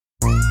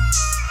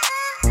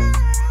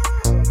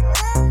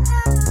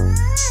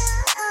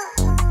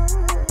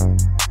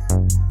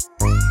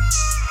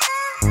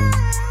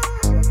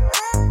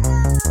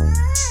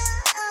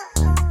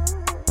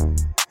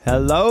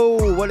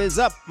Hello, what is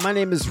up? My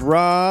name is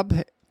Rob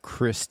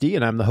Christy,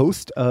 and I'm the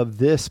host of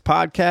this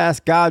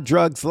podcast, God,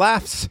 Drugs,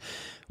 Laughs.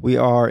 We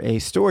are a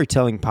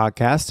storytelling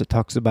podcast that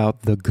talks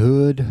about the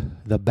good,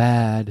 the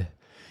bad,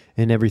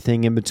 and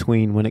everything in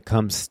between when it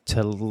comes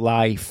to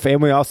life.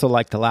 And we also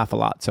like to laugh a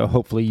lot, so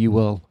hopefully you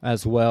will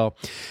as well.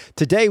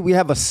 Today we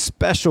have a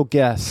special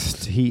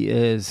guest. He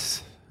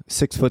is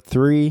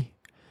 6'3",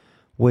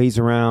 weighs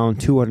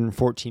around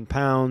 214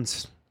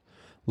 pounds,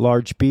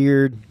 large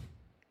beard,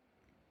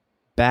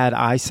 bad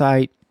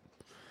eyesight,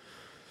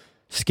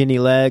 skinny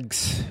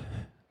legs.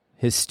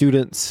 His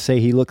students say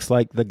he looks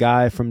like the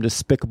guy from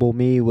Despicable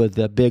Me with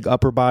the big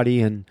upper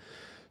body and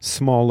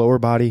small lower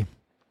body.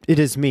 It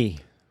is me,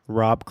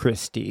 Rob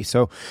Christy.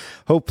 So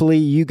hopefully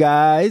you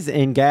guys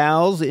and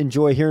gals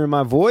enjoy hearing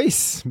my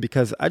voice,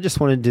 because I just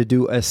wanted to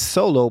do a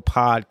solo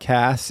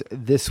podcast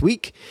this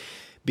week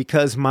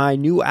because my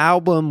new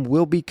album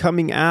will be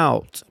coming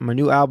out. My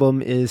new album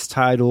is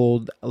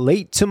titled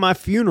Late to My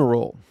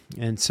Funeral.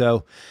 And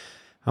so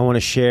I want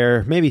to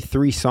share maybe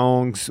 3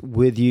 songs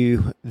with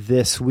you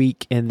this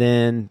week and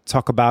then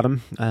talk about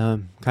them,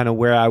 kind of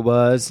where I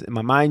was in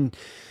my mind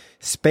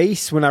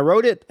space when I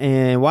wrote it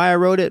and why I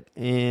wrote it,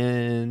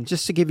 and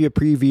just to give you a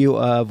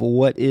preview of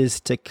what is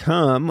to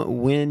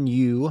come when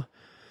you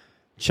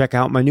check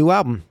out my new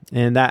album.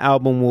 And that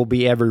album will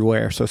be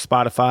everywhere. So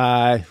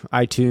Spotify,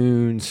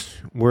 iTunes,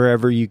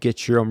 wherever you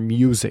get your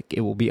music,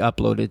 it will be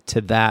uploaded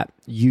to that,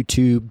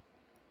 YouTube.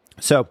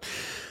 So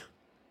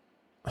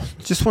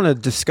just want to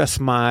discuss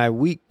my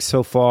week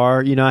so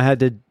far. You know,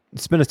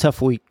 it's been a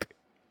tough week.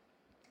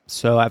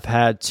 So I've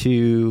had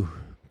to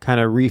kind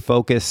of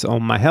refocus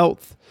on my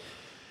health.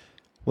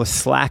 Was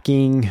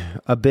slacking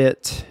a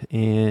bit,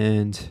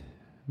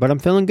 but I'm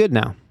feeling good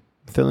now.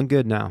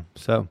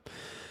 So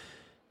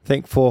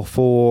thankful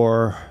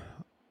for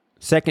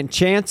second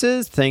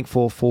chances,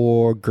 thankful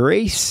for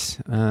grace,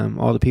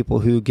 all the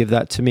people who give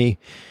that to me,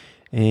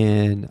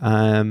 and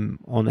I'm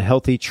on a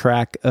healthy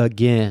track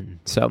again.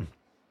 So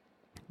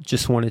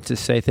just wanted to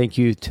say thank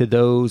you to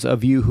those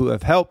of you who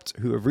have helped,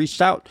 who have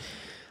reached out.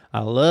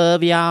 I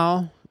love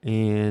y'all,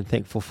 and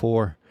thankful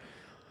for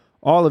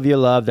all of your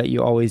love that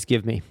you always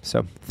give me.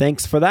 So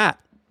thanks for that.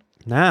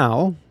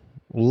 Now,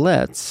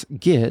 let's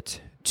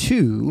get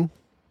to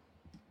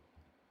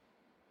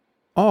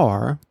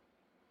our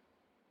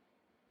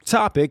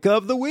topic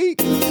of the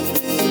week.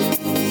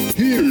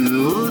 Here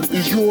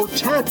is your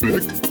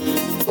topic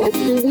of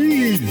the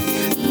week.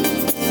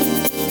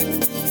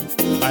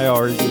 I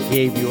already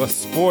gave you a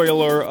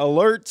spoiler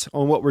alert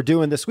on what we're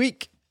doing this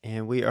week,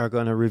 and we are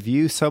going to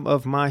review some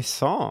of my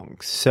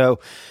songs. So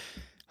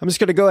I'm just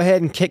going to go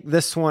ahead and kick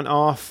this one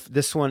off.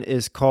 This one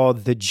is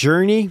called The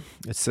Journey.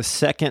 It's the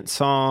second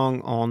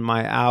song on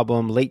my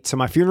album, Late to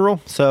My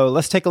Funeral. So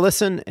let's take a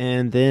listen,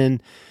 and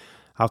then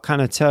I'll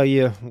kind of tell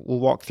you, we'll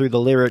walk through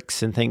the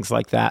lyrics and things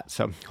like that.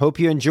 So hope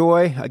you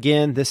enjoy.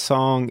 Again, this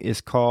song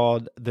is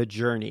called The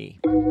Journey.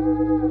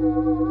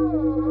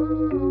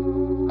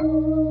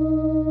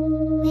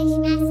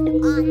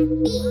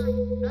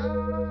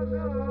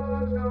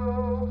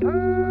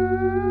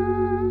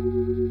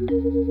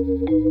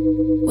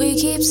 We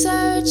keep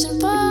searching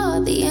for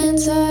the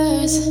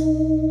answers,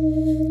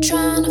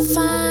 trying to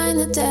find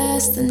the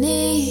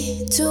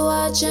destiny to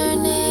our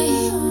journey.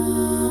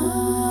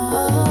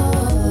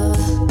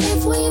 Oh,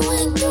 if we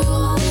went through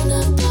all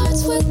the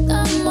parts with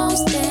the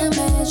most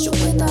damage,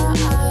 with our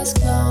eyes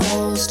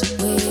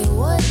closed, we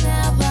would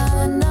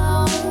never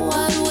know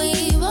what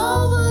we've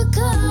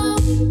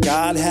overcome.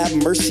 God have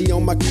mercy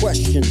on my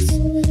questions,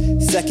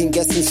 second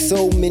guessing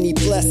so many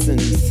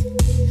blessings.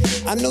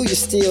 I know you're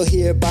still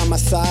here by my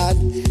side.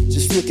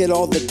 Just look at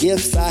all the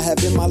gifts I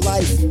have in my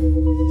life.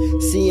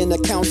 Seeing a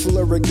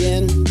counselor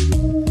again,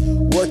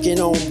 working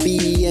on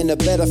being a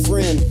better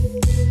friend,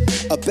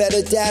 a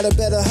better dad, a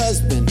better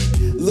husband.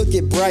 Look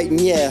at Brighton,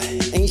 yeah,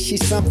 ain't she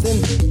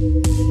something?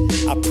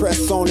 I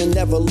press on and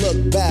never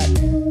look back.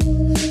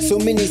 So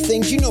many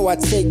things, you know, I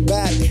take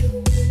back.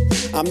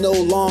 I'm no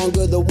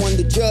longer the one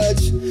to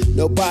judge.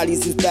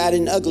 Nobody's as bad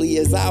and ugly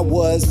as I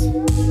was.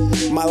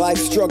 My life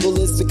struggle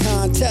is the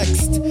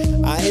context.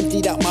 I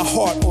emptied out my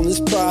heart on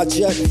this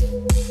project.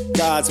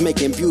 God's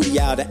making beauty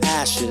out of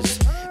ashes.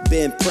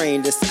 Been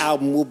praying this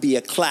album will be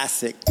a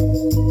classic.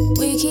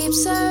 We keep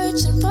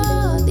searching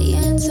for the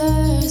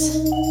answers,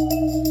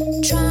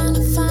 trying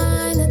to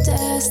find the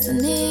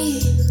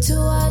destiny to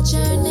our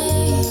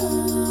journey.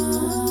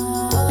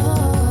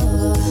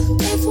 Oh,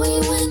 if we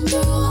went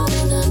through all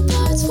the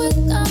parts with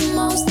the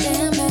most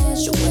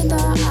damage, with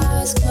our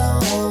eyes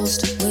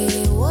closed, we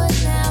would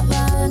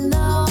never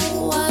know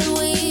what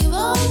we've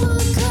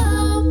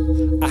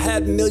overcome. I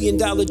had $1 million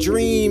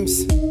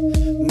dreams,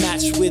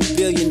 matched with $1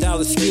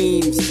 billion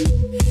schemes.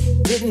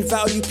 Didn't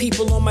value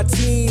people on my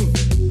team,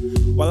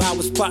 while I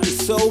was plotting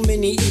so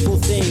many evil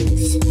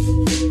things.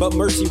 But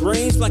mercy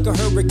reigns like a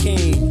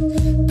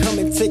hurricane. Come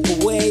and take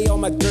away all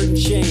my dirt and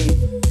shame.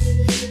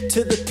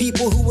 To the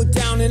people who were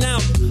down and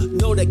out,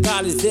 know that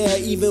God is there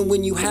even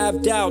when you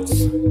have doubts.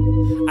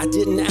 I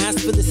didn't ask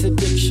for this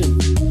addiction,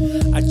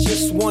 I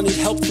just wanted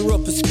help through a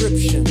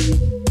prescription.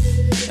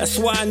 That's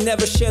why I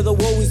never share the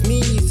woe is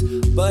me's,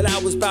 but I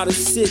was about as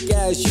sick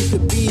as you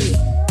could be.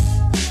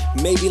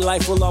 Maybe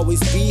life will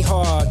always be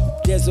hard.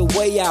 There's a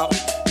way out,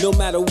 no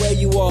matter where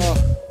you are.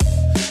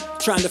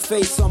 Trying to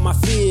face all my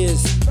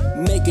fears,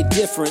 make a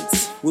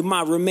difference with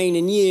my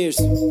remaining years.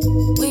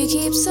 We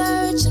keep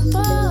searching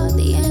for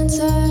the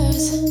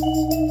answers,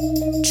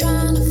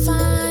 trying to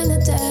find a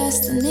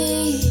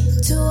destiny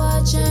to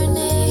our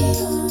journey.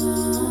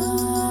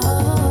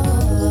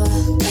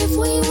 Oh, if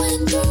we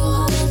went through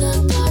all of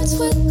the parts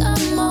with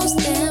the most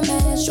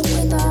damage,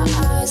 with our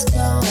eyes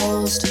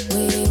closed,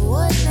 we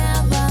would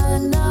never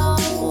know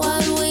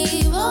what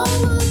we've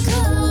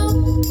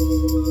overcome.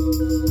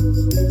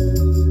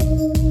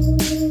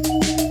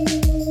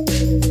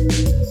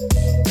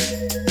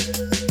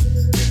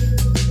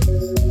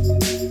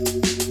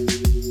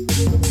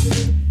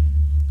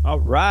 All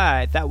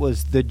right, that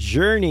was The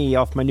Journey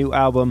off my new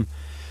album,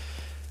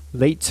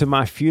 Late to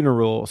My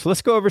Funeral. So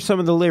let's go over some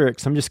of the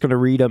lyrics. I'm just going to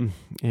read them,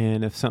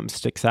 and if something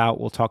sticks out,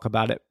 we'll talk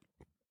about it.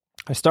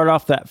 I start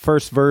off that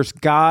first verse,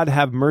 God,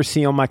 have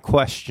mercy on my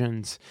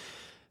questions,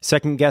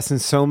 second guessing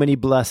so many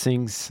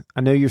blessings. I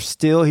know you're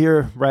still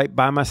here right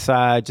by my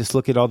side. Just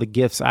look at all the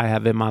gifts I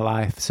have in my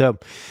life. So,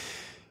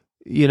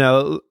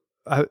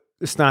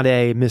 it's not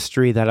a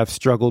mystery that I've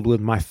struggled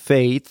with my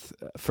faith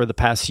for the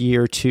past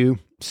year or two.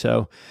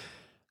 So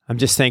I'm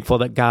just thankful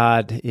that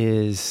God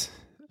is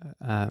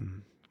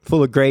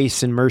full of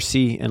grace and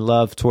mercy and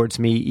love towards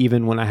me,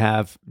 even when I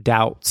have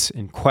doubts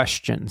and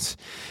questions.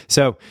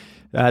 So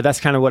that's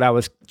kind of what I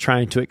was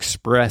trying to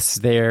express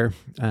there,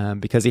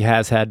 because he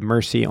has had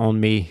mercy on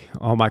me,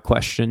 all my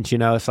questions.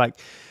 It's like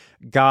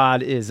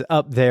God is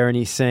up there and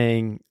he's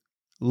saying,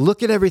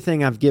 look at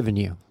everything I've given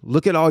you.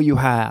 Look at all you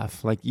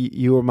have. Like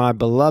you are my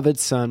beloved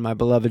son, my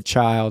beloved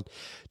child.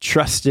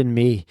 Trust in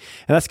me.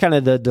 And that's kind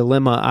of the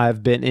dilemma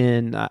I've been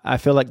in. I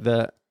feel like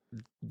the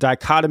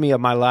dichotomy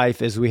of my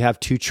life is we have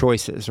two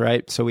choices,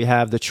 right? So we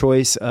have the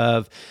choice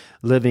of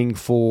living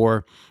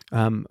for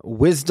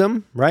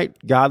wisdom, right?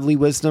 Godly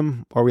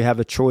wisdom, or we have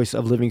a choice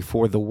of living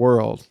for the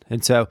world.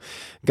 And so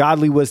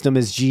godly wisdom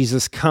is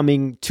Jesus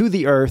coming to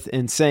the earth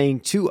and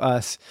saying to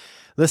us,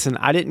 listen,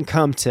 I didn't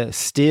come to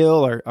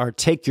steal or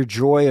take your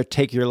joy or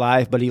take your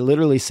life, but he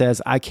literally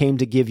says, I came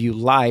to give you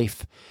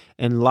life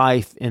and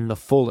life in the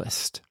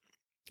fullest.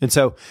 And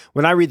so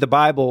when I read the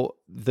Bible,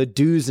 the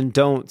do's and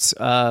don'ts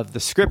of the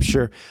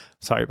scripture,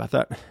 sorry about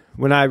that.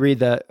 When I read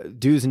the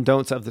do's and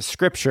don'ts of the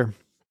scripture,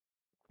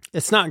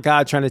 it's not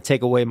God trying to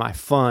take away my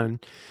fun,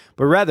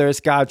 but rather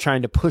it's God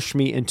trying to push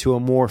me into a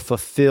more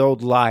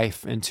fulfilled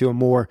life, into a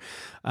more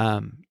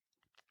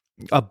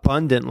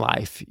abundant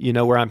life,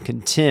 where I'm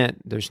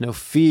content. There's no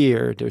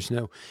fear. There's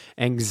no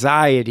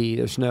anxiety.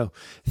 There's no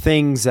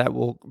things that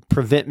will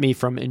prevent me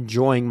from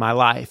enjoying my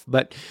life.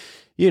 But,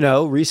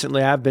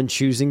 recently I've been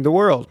choosing the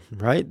world,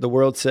 right? The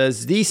world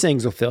says these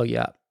things will fill you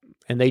up.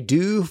 And they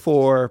do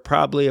for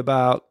probably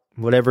about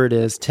whatever it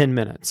is, 10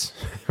 minutes,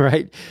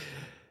 right?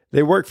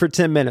 They work for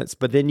 10 minutes,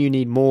 but then you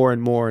need more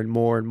and more and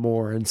more and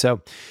more. And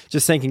so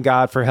just thanking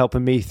God for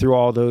helping me through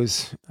all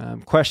those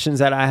questions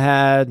that I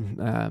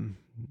had,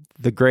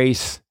 the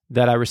grace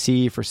that I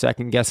received for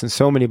second guessing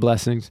so many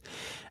blessings,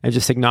 and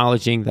just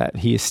acknowledging that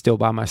he is still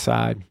by my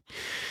side.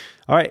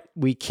 All right,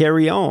 we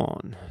carry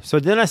on. So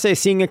then I say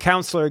seeing a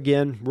counselor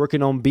again,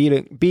 working on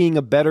being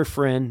a better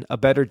friend, a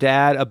better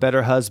dad, a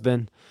better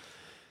husband.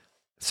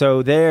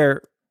 So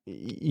there,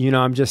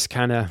 I'm just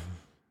I'm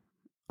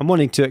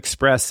wanting to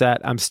express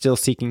that I'm still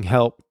seeking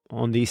help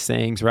on these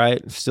things,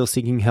 right? I'm still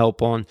seeking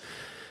help on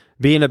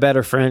being a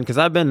better friend, because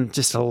I've been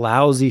just a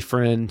lousy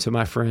friend to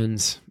my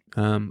friends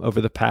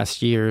over the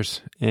past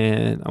years,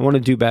 and I want to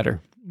do better.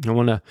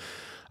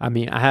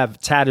 I have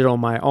tatted on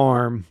my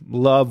arm,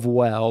 love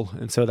well.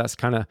 And so that's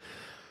kind of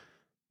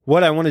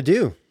what I want to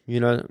do.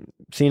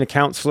 Seeing a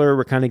counselor,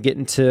 we're kind of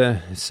getting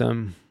to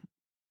some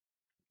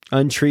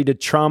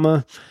untreated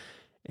trauma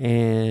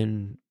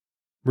and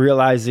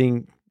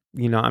realizing,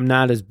 I'm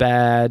not as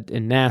bad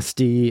and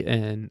nasty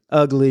and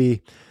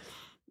ugly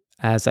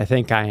as I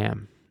think I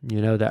am.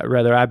 That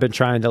rather I've been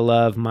trying to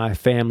love my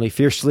family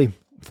fiercely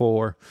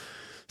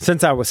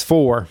since I was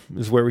 4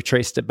 is where we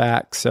traced it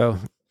back. So,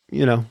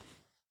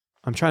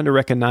 I'm trying to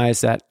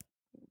recognize that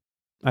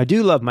I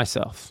do love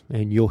myself,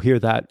 and you'll hear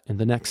that in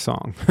the next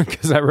song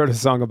because I wrote a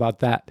song about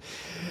that.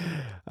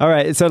 All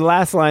right. So the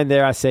last line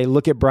there, I say,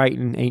 look at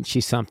Brighton, ain't she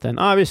something?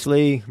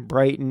 Obviously,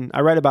 Brighton, I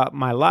write about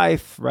my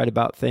life, write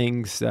about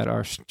things that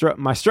are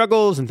my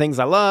struggles and things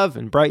I love.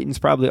 And Brighton's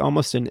probably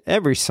almost in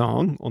every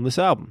song on this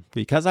album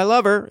because I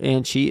love her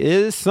and she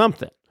is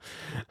something.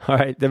 All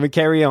right. Then we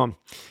carry on.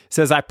 It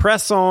says, I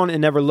press on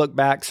and never look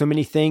back. So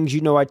many things,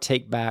 I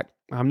take back.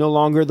 I'm no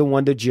longer the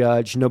one to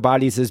judge.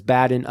 Nobody's as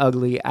bad and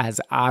ugly as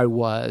I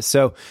was.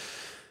 So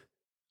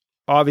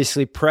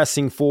obviously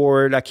pressing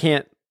forward, I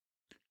can't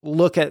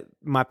look at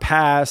my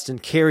past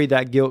and carry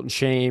that guilt and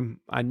shame.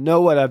 I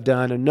know what I've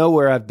done. I know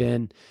where I've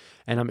been,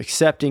 and I'm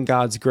accepting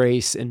God's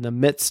grace in the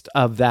midst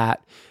of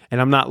that. And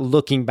I'm not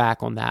looking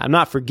back on that. I'm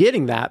not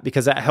forgetting that,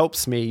 because that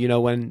helps me,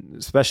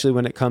 especially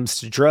when it comes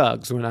to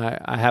drugs, when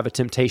I have a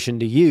temptation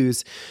to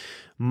use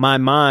my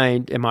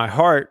mind and my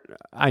heart,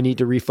 I need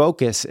to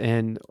refocus.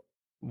 And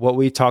what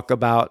we talk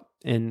about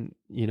in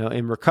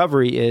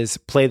recovery is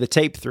play the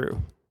tape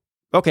through.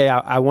 Okay,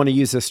 I want to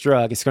use this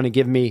drug. It's going to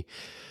give me,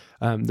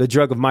 the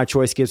drug of my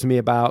choice gives me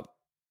about,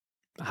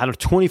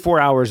 24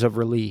 hours of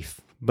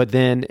relief, but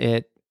then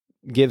it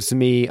gives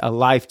me a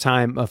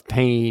lifetime of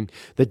pain.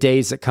 The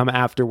days that come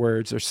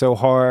afterwards are so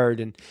hard,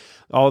 and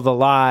all the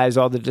lies,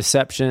 all the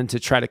deception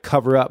to try to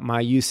cover up my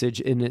usage,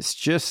 and it's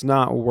just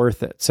not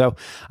worth it. So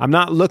I'm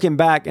not looking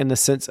back in the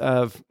sense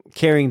of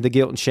carrying the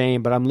guilt and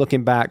shame, but I'm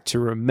looking back to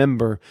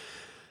remember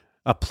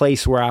a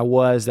place where I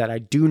was that I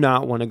do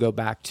not want to go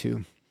back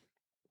to.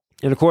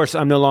 And of course,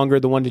 I'm no longer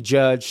the one to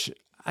judge.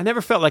 I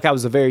never felt like I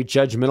was a very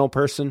judgmental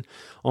person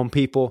on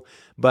people,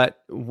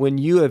 but when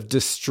you have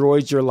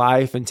destroyed your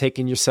life and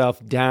taken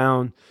yourself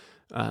down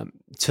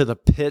to the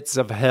pits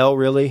of hell,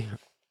 really,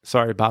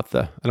 sorry about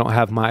I don't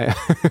have my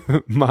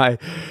my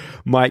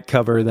mic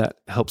cover that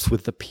helps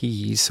with the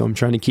P's, so I'm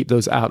trying to keep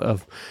those out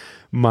of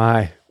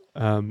my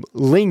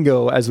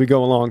lingo as we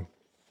go along,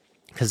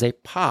 because they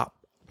pop,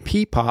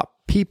 pee-pop,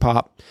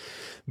 pee-pop,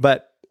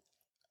 but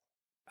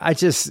I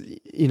just,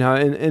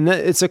 and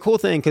it's a cool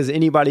thing, because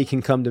anybody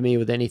can come to me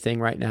with anything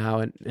right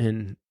now.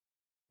 And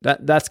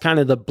that's kind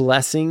of the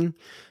blessing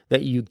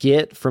that you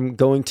get from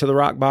going to the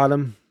rock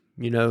bottom.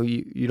 You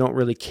don't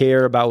really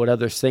care about what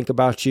others think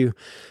about you.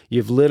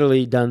 You've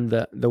literally done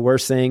the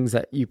worst things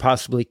that you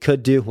possibly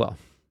could do. Well,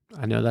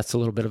 I know that's a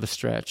little bit of a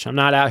stretch. I'm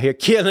not out here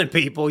killing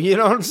people. You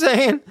know what I'm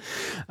saying?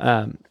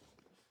 At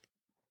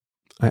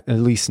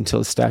least until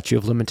the statute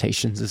of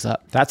limitations is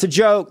up. That's a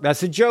joke.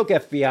 That's a joke,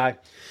 FBI.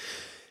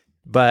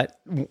 But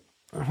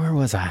where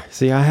was I?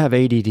 See, I have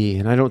ADD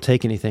and I don't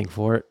take anything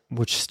for it,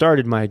 which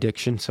started my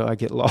addiction. So I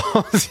get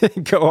lost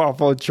and go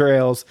off on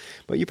trails.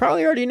 But you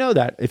probably already know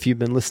that if you've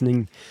been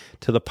listening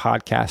to the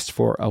podcast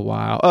for a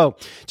while. Oh,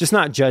 just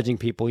not judging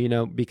people,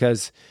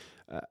 because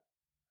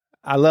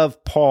I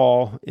love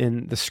Paul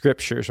in the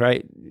scriptures,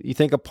 right? You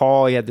think of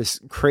Paul, he had this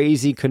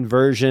crazy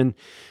conversion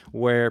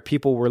where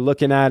people were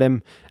looking at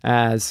him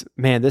as,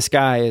 man, this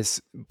guy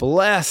is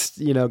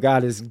blessed.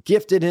 God has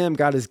gifted him.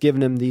 God has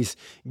given him these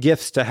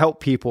gifts to help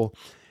people.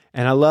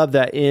 And I love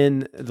that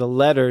in the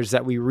letters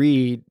that we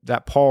read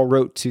that Paul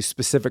wrote to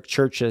specific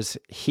churches,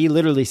 he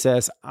literally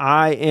says,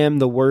 I am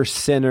the worst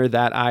sinner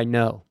that I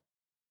know.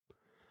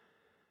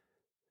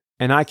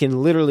 And I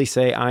can literally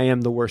say, I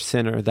am the worst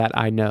sinner that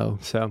I know.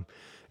 So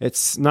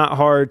it's not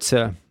hard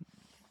to,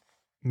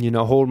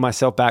 hold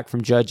myself back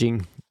from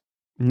judging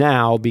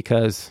now,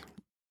 because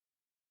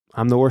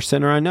I'm the worst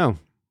sinner I know.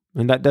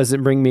 And that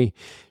doesn't bring me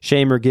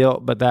shame or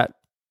guilt, but that,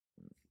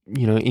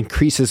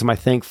 increases my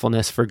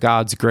thankfulness for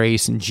God's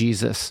grace and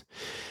Jesus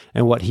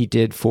and what he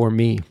did for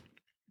me.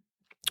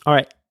 All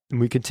right,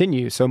 and we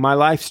continue. So my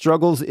life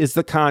struggles is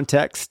the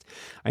context.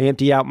 I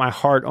empty out my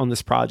heart on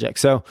this project.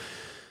 So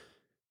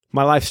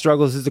my life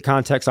struggles is the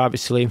context,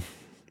 obviously,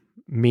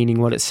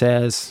 meaning what it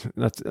says.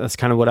 That's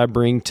kind of what I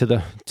bring to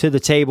the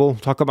table.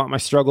 Talk about my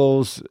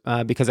struggles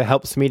because it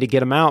helps me to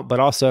get them out,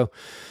 but also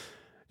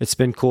it's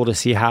been cool to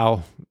see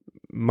how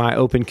my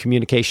open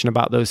communication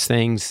about those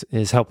things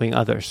is helping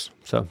others.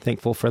 So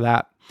thankful for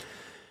that.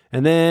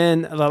 And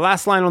then the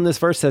last line on this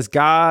verse says,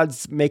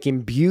 God's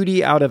making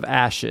beauty out of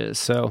ashes.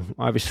 So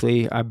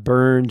obviously I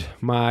burned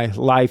my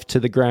life to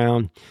the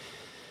ground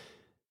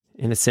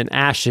and it's in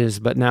ashes,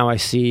 but now I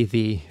see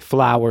the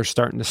flowers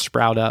starting to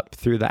sprout up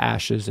through the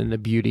ashes and the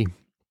beauty.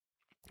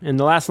 And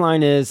the last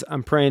line is,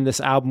 I'm praying this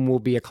album will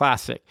be a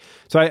classic.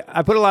 So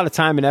I put a lot of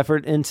time and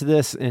effort into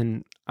this,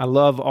 and I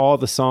love all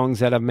the songs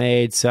that I've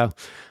made. So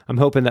I'm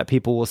hoping that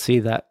people will see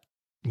that,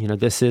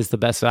 this is the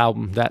best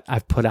album that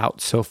I've put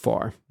out so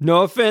far.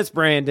 No offense,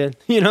 Brandon.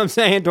 You know what I'm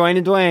saying? Dwayne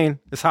and Dwayne.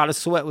 This Hot as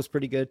Sweat was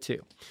pretty good too.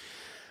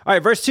 All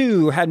right, verse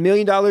 2, had $1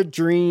 million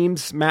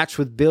dreams matched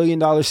with $1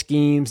 billion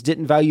schemes,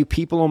 didn't value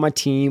people on my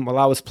team while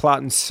I was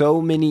plotting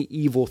so many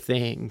evil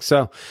things.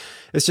 So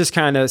it's just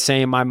kind of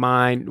saying my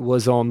mind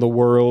was on the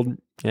world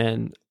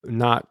and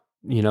not,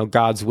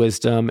 God's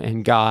wisdom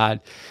and God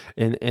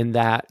and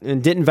that,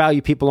 and didn't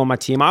value people on my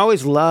team. I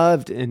always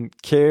loved and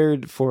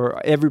cared for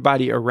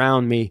everybody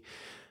around me,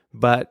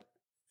 but,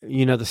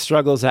 the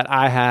struggles that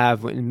I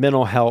have in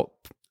mental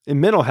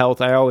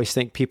health, I always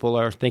think people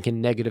are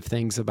thinking negative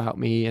things about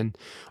me and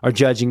are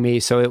judging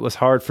me. So it was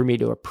hard for me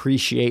to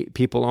appreciate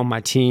people on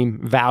my team,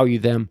 value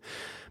them.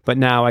 But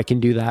now I can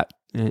do that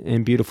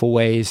in beautiful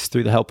ways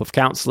through the help of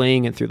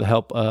counseling and through the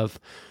help of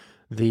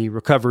the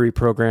recovery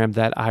program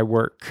that I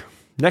work.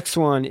 Next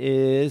one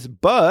is,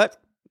 but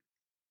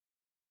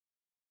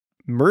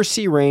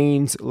mercy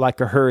reigns like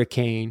a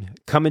hurricane.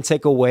 Come and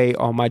take away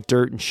all my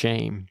dirt and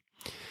shame.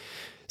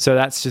 So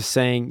that's just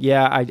saying,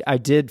 yeah, I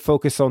did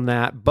focus on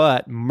that,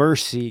 but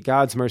mercy,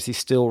 God's mercy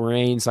still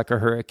reigns like a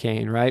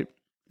hurricane, right?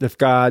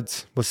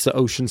 what's the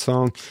ocean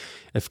song?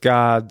 If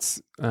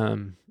God's,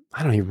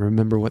 I don't even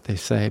remember what they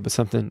say, but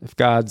something, if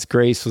God's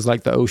grace was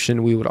like the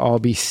ocean, we would all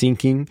be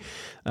sinking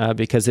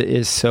because it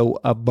is so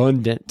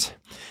abundant.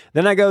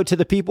 Then I go to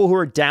the people who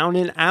are down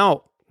and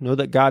out. Know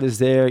that God is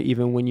there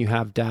even when you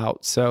have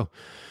doubts. So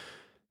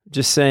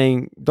just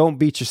saying, don't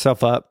beat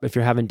yourself up if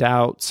you're having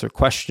doubts or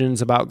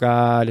questions about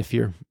God, if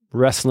you're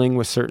wrestling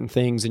with certain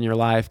things in your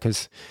life,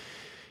 because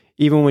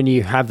even when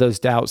you have those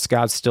doubts,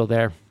 God's still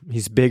there.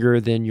 He's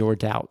bigger than your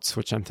doubts,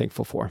 which I'm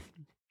thankful for.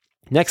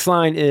 Next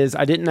line is,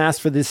 I didn't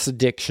ask for this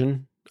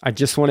addiction. I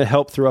just want to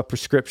help through a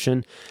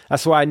prescription.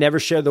 That's why I never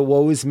share the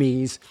woe is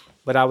me's,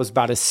 but I was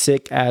about as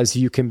sick as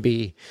you can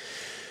be.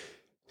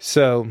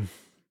 So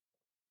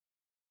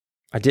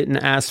I didn't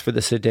ask for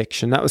this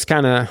addiction. That was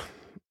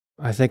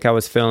I think I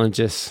was feeling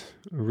just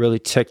really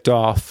ticked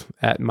off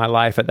at my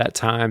life at that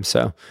time.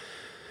 So,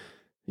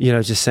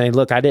 just saying,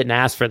 look, I didn't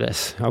ask for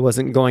this. I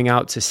wasn't going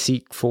out to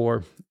seek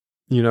for,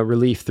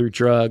 relief through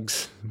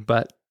drugs,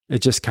 but it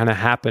just kind of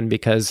happened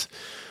because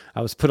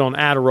I was put on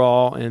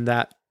Adderall, and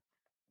that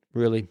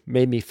really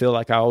made me feel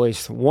like I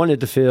always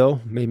wanted to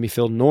feel, made me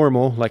feel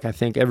normal, like I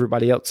think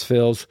everybody else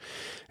feels,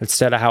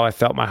 instead of how I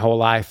felt my whole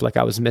life, like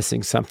I was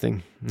missing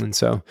something. And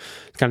so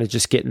kind of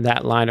just getting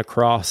that line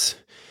across.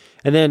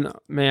 And then,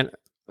 man,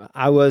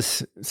 I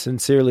was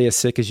sincerely as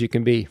sick as you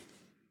can be.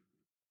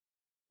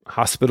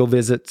 Hospital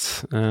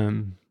visits,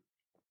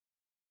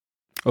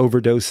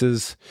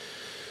 overdoses,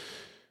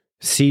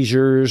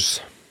 seizures,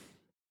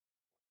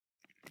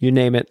 you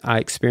name it, I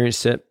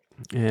experienced it.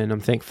 And I'm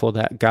thankful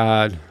that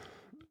God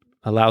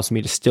allows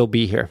me to still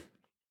be here.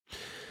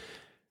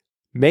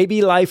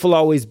 Maybe life will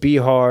always be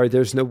hard.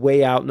 There's no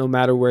way out no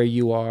matter where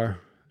you are.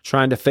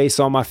 Trying to face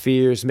all my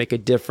fears, make a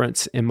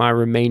difference in my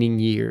remaining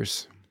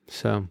years.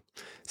 So,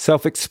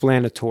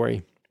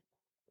 self-explanatory.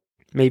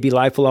 Maybe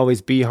life will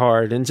always be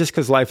hard. And just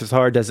because life is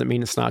hard doesn't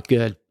mean it's not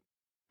good.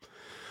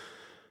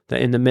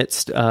 That in the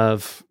midst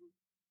of,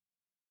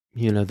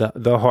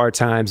 the hard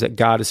times, that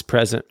God is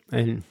present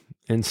and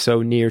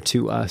so near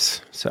to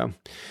us. So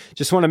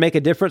just want to make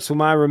a difference with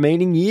my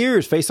remaining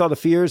years, face all the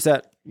fears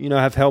that,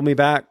 have held me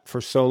back for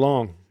so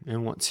long,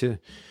 and want to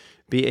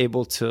be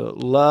able to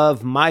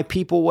love my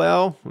people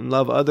well and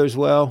love others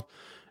well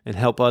and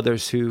help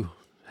others who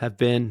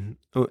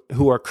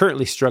are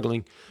currently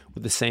struggling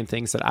with the same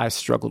things that I've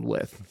struggled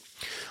with.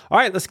 All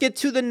right, let's get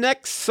to the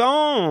next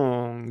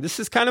song. This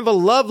is kind of a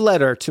love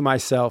letter to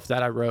myself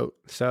that I wrote.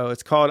 So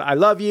it's called I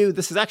Love You.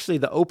 This is actually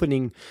the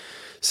opening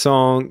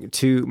song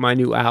to my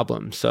new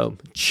album. So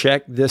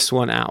check this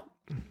one out.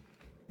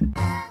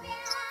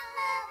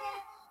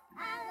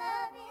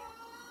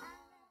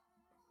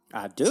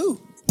 I do.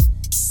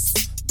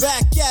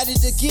 Back at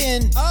it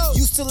again. Oh.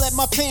 Used to let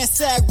my pants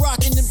sag,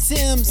 rocking them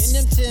Timbs.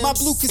 My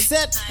blue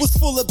cassette was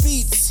full of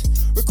beats.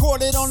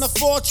 Recorded on a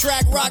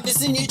 4-track, rock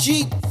this in your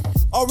Jeep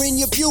or in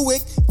your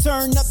Buick.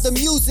 Turn up the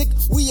music,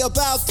 we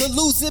about to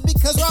lose it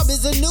because Rob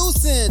is a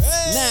nuisance.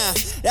 Hey. Nah,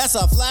 that's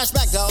a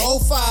flashback to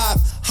 05.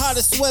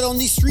 Hottest sweat on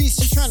these streets,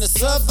 just trying to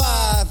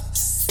survive.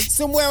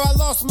 Somewhere I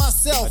lost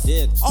myself. I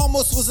did.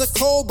 Almost was a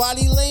cold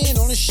body laying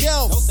on a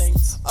shelf. No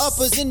thanks.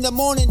 Uppers in the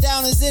morning,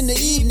 downers in the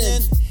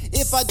evening.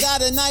 If I die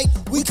tonight,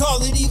 we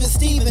call it even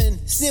Steven.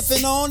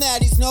 Sniffing on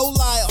addies, no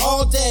lie,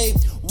 all day.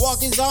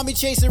 Walking zombie,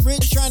 chasing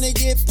rich, trying to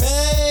get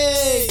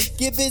paid.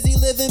 Get busy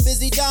living,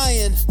 busy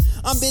dying.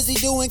 I'm busy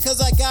doing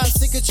cause I got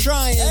sick of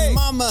trying. Hey.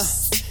 Mama,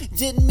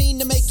 didn't mean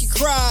to make you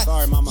cry.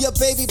 Sorry, mama. Your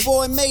baby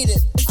boy made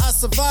it. I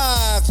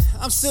survived.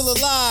 I'm still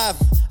alive.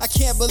 I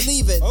can't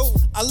believe it. Oh.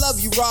 I love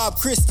you, Rob,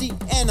 Christy,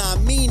 and I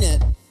mean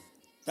it.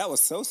 That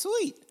was so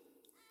sweet.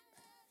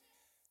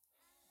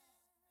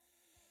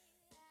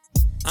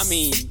 I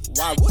mean,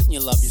 why wouldn't you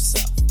love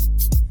yourself?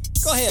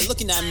 Go ahead, look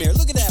in that mirror.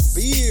 Look at that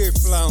beard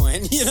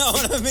flowing. You know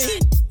what I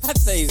mean? That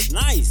thing's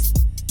nice.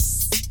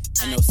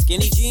 I know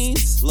skinny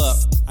jeans. Look,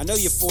 I know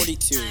you're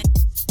 42.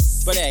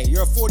 But hey,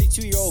 you're a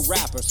 42-year-old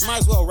rapper, so might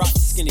as well rock the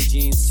skinny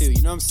jeans too.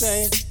 You know what I'm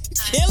saying?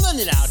 You're killing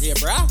it out here,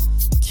 bruh.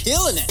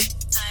 Killing it.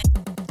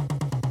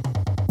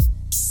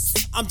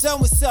 I'm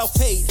done with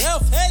self-hate.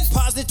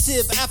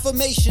 Positive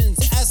affirmations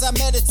as I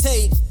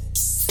meditate.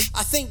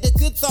 I think the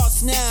good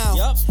thoughts now.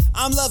 Yep.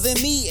 I'm loving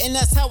me, and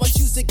that's how I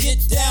choose to get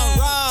down.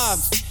 Rob,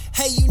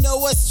 hey, you know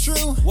what's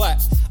true?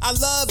 What? I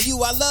love you,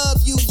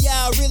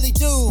 yeah, I really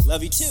do.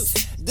 Love you too.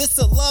 This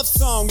a love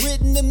song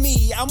written to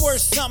me. I'm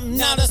worth something,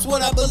 now that's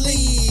what I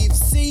believe.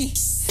 See,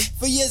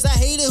 for years I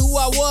hated who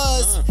I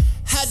was.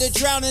 Had to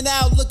drown it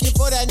out looking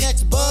for that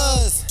next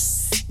buzz.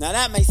 Now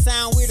that may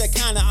sound weird or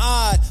kinda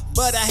odd,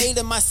 but I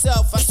hated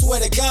myself, I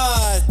swear to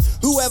God.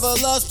 Whoever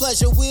loves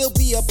pleasure will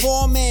be a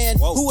poor man.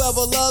 Whoa.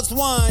 Whoever loves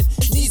wine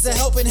needs a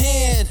helping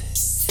hand.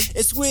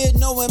 It's weird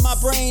knowing my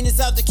brain is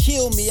out to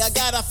kill me. I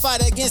gotta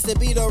fight against it,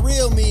 be the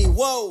real me.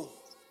 Whoa.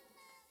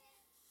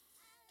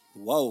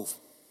 Whoa.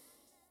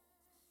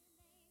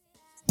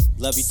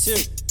 Love you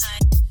too.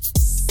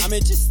 I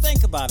mean, just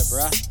think about it,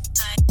 bruh.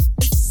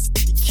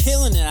 You're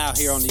killing it out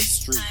here on these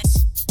streets.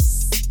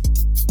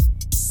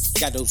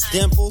 Got those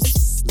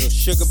dimples, little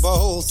sugar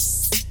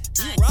bowls.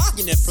 You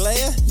rocking it,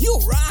 player. You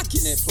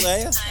rocking it,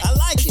 player. I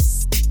like it.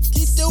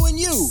 Keep doing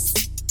you.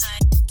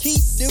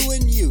 Keep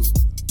doing you.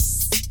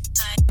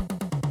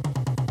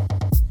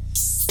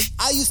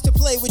 I used to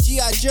play with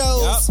G.I.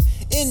 Joes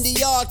in the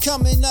yard,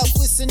 coming up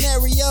with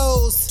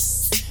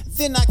scenarios.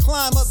 Then I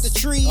climb up the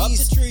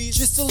trees.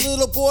 Just a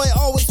little boy,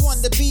 always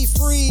wanted to be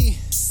free.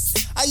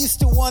 I used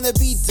to want to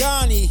be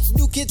Donnie.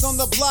 New kids on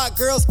the block,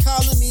 girls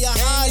calling me a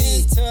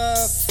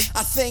hottie.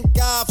 I thank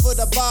God for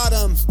the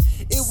bottom.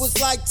 It was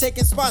like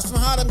taking spots from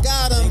Hottam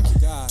Gotham.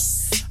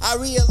 I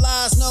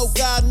realized no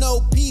God,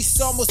 no peace.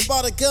 Almost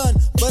bought a gun,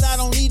 but I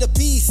don't need a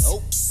piece.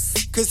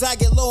 Cause I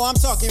get low, I'm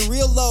talking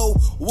real low.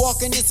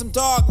 Walking in some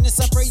darkness,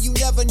 I pray you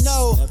never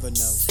know.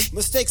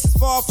 Mistakes is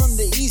far from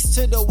the east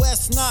to the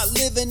west. Not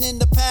living in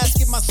the past,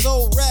 give my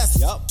soul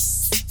rest.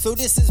 So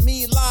this is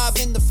me live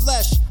in the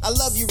flesh. I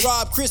love you,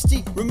 Rob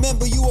Christy.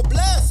 Remember, you are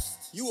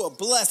blessed. You are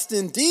blessed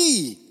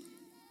indeed.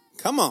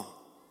 Come on.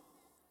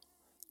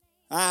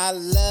 I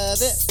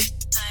love it.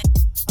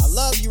 I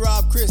love you,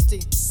 Rob Christy.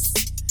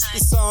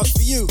 This song's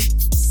for you.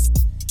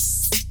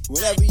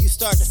 Whenever you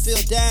start to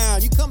feel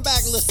down, you come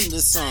back and listen to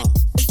this song.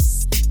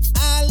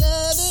 I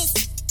love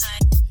it.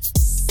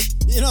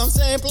 You know what I'm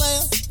saying, player?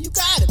 You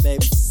got it,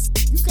 baby.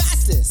 You got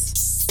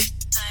this.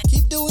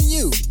 Keep doing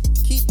you.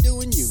 Keep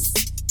doing you.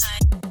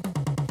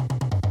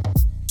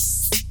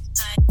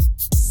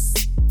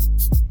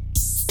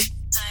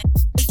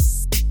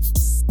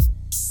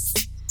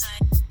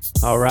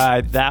 All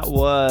right, that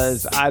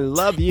was I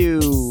Love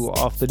You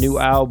off the new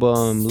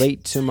album,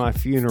 Late to My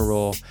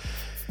Funeral.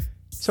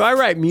 So I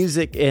write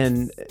music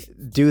and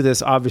do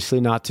this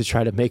obviously not to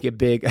try to make it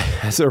big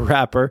as a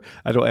rapper.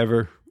 I don't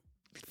ever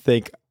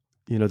think,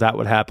 that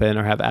would happen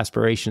or have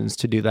aspirations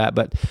to do that.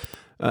 But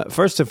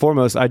first and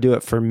foremost, I do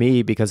it for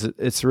me because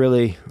it's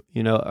really,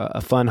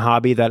 a fun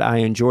hobby that I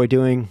enjoy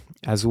doing,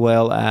 as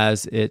well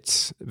as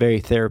it's very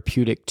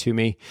therapeutic to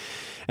me.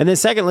 And then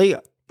secondly,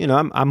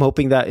 I'm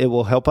hoping that it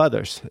will help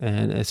others.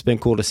 And it's been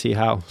cool to see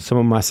how some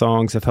of my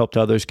songs have helped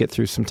others get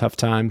through some tough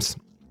times.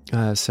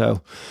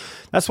 So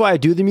that's why I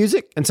do the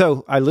music. And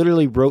so I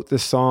literally wrote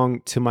this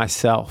song to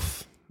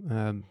myself.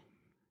 I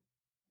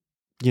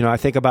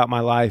think about my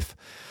life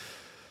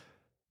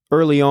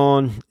early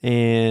on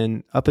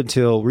and up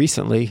until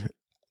recently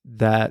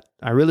that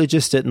I really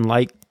just didn't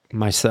like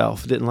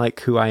myself, didn't like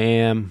who I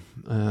am.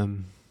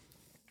 And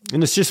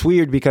it's just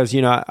weird because,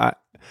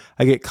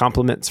 I get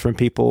compliments from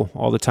people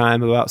all the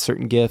time about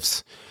certain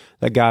gifts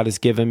that God has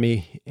given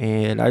me,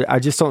 and I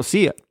just don't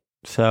see it.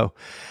 So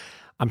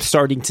I'm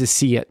starting to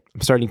see it.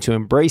 I'm starting to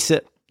embrace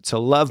it, to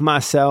love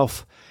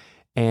myself.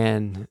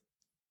 And,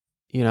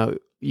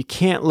 you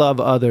can't love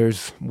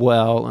others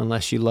well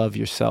unless you love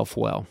yourself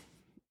well.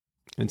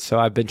 And so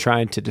I've been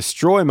trying to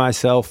destroy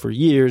myself for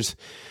years,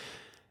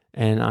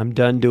 and I'm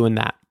done doing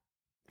that.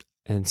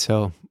 And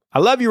so I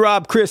love you,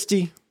 Rob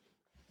Christy.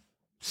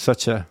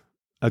 Such a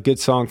good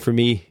song for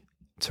me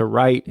to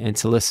write and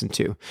to listen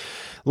to.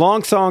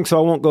 Long song, so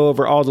I won't go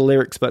over all the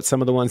lyrics, but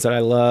some of the ones that I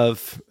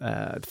love.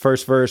 The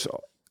first verse,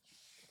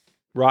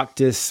 rock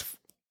this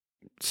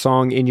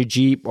song in your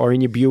Jeep or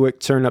in your Buick,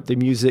 turn up the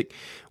music.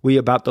 We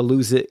about to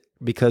lose it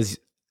because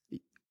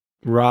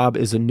Rob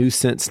is a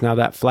nuisance. Now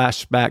that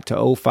flashback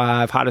to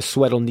 05, how to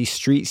sweat on these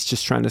streets,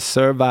 just trying to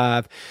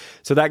survive.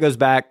 So that goes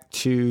back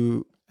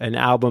to an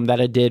album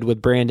that I did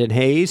with Brandon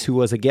Hayes, who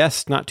was a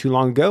guest not too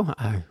long ago.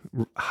 I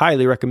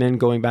highly recommend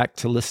going back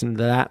to listen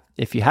to that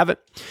if you haven't.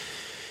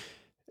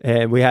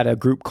 And we had a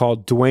group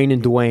called Dwayne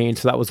and Dwayne.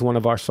 So that was one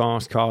of our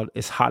songs called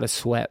It's Hot as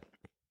Sweat.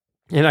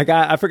 And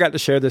I forgot to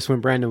share this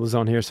when Brandon was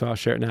on here, so I'll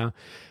share it now.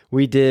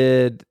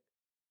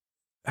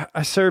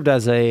 I served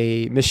as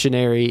a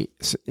missionary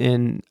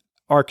in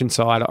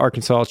Arkansas at an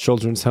Arkansas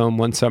children's home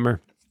one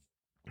summer.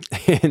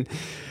 And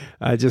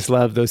I just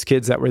love those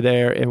kids that were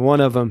there. And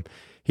one of them,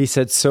 he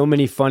said so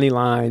many funny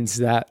lines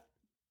that,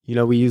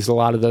 we used a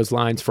lot of those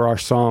lines for our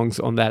songs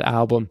on that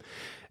album.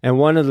 And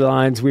one of the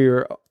lines, we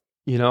were,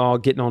 all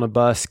getting on a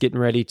bus, getting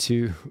ready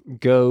to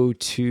go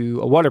to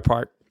a water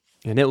park.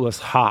 And it was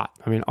hot.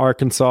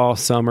 Arkansas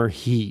summer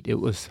heat. It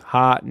was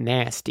hot,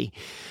 nasty.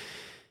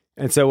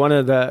 And so one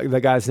of the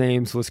guys'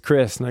 names was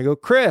Chris. And I go,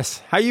 Chris,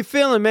 how you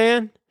feeling,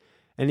 man?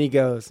 And he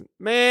goes,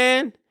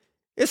 man,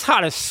 it's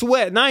hot as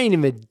sweat. And I ain't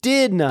even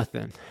did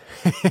nothing.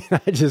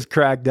 And I just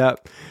cracked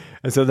up.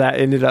 And so that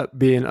ended up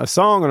being a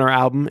song on our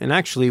album and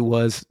actually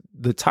was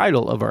the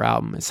title of our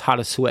album. It's Hot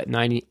as Sweat and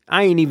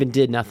I ain't even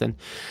did nothing.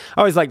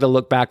 I always like to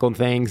look back on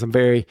things. I'm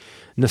very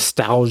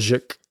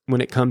nostalgic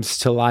when it comes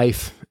to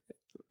life.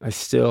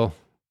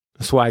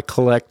 That's why I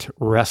collect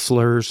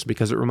wrestlers,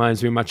 because it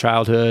reminds me of my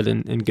childhood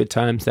and good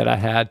times that I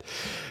had.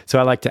 So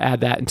I like to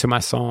add that into my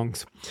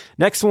songs.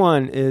 Next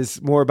one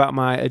is more about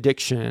my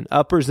addiction.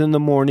 Uppers in the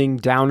morning,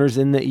 downers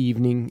in the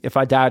evening. If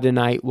I die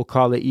tonight, we'll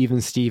call it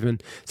even Steven.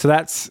 So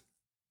that's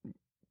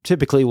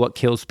typically what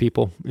kills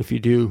people if you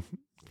do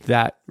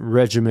that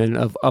regimen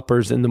of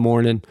uppers in the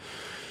morning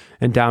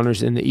and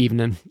downers in the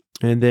evening.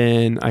 And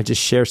then I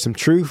just share some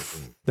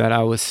truth that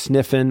I was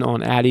sniffing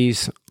on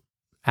Addie's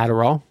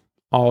Adderall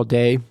all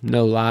day,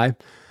 no lie.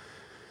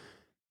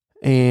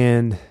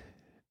 And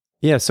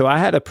yeah, so I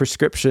had a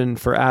prescription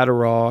for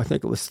Adderall. I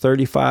think it was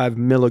 35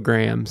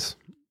 milligrams,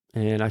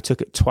 and I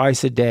took it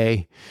twice a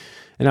day.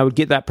 And I would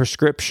get that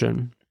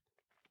prescription,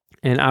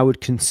 and I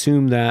would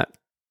consume that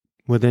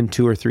within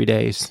 2 or 3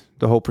 days,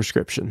 the whole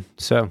prescription.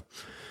 So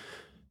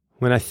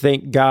when I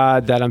thank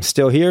God that I'm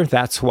still here,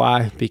 that's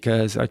why,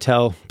 because I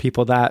tell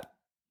people that,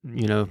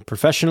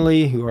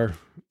 professionally, who are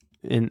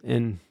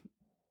in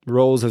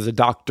roles as a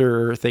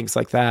doctor or things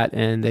like that,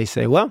 and they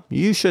say, well,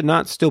 you should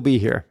not still be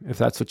here if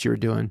that's what you were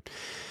doing.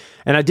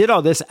 And I did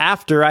all this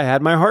after I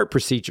had my heart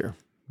procedure,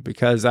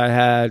 because I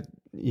had,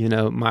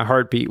 my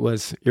heartbeat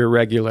was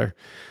irregular.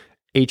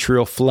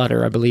 Atrial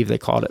flutter, I believe they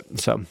called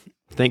it. So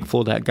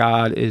thankful that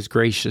God is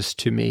gracious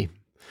to me.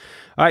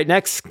 All right,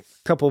 next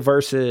couple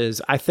verses.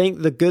 I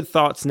think the good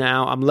thoughts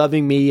now. I'm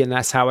loving me, and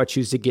that's how I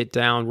choose to get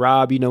down.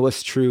 Rob, you know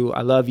what's true.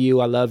 I love you.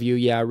 I love you.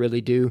 Yeah, I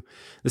really do.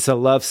 This is a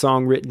love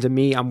song written to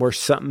me. I'm worth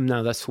something.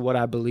 Now, that's what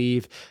I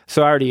believe.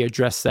 So I already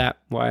addressed that,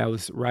 why I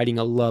was writing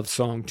a love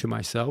song to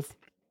myself.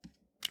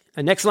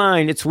 And next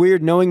line, it's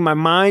weird knowing my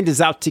mind is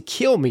out to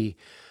kill me.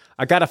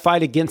 I got to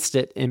fight against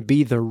it and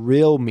be the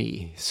real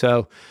me.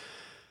 So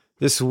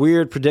this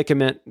weird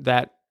predicament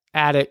that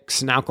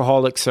addicts and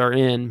alcoholics are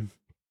in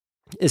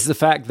is the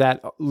fact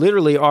that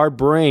literally our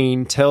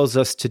brain tells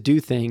us to do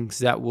things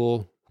that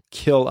will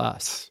kill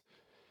us.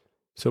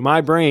 So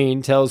my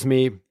brain tells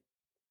me,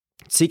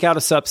 seek out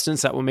a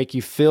substance that will make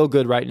you feel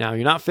good right now.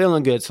 You're not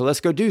feeling good, so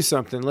let's go do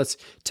something. Let's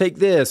take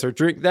this or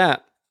drink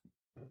that.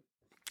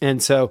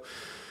 And so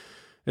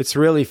it's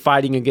really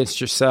fighting against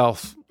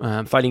yourself,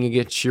 fighting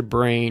against your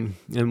brain.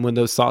 And when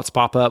those thoughts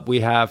pop up, we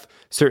have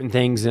certain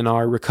things in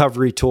our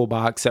recovery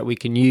toolbox that we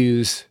can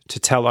use to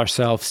tell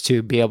ourselves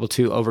to be able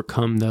to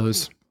overcome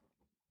those.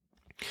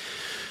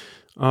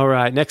 All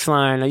right, next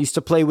line. I used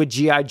to play with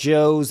G.I.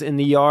 Joes in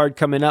the yard,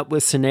 coming up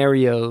with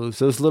scenarios.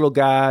 Those little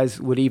guys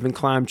would even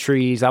climb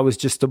trees. I was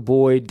just a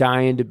boy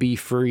dying to be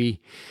free.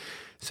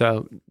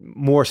 So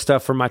more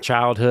stuff from my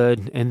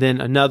childhood. And then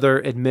another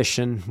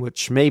admission,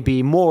 which may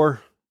be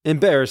more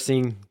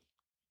embarrassing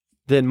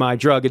than my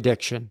drug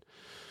addiction.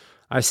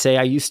 I say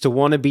I used to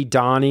want to be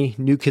Donnie,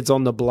 New Kids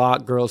on the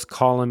Block, girls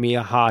calling me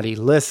a hottie.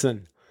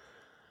 Listen,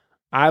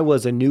 I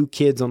was a New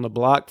Kids on the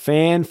Block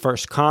fan.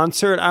 First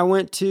concert I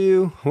went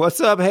to.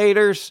 What's up,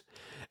 haters?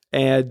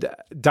 And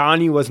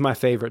Donnie was my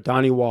favorite,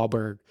 Donnie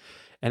Wahlberg.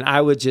 And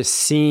I would just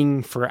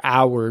sing for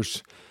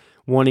hours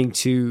wanting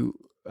to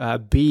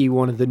be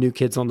one of the New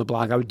Kids on the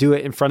Block. I would do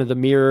it in front of the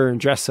mirror and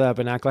dress up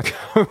and act like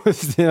I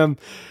was them.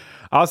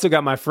 I also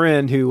got my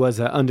friend who was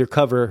an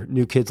undercover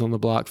New Kids on the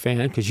Block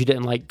fan, because you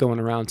didn't like going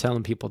around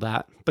telling people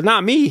that. But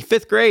not me.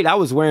 5th grade, I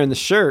was wearing the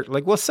shirt.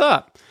 Like, what's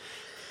up?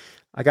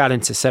 I got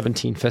into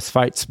 17 fist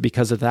fights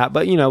because of that.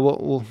 But,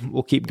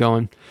 we'll keep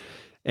going.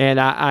 And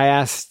I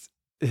asked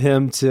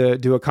him to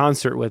do a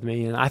concert with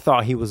me, and I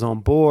thought he was on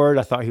board.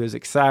 I thought he was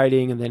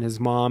exciting. And then his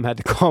mom had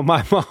to call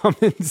my mom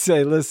and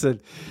say, listen,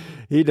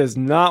 he does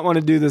not want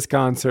to do this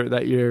concert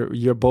that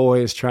your boy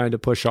is trying to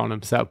push on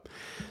him. So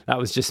that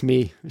was just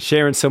me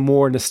sharing some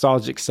more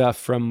nostalgic stuff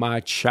from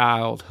my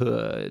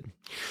childhood.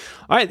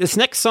 All right, this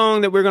next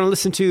song that we're going to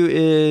listen to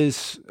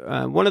is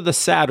one of the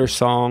sadder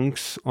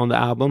songs on the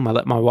album. I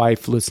let my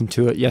wife listen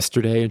to it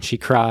yesterday, and she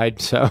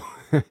cried. So,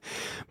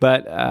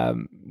 but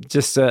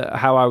just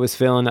how I was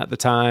feeling at the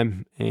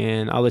time,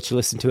 and I'll let you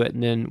listen to it,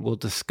 and then we'll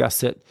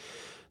discuss it.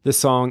 This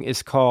song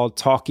is called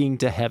 "Talking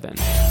to Heaven."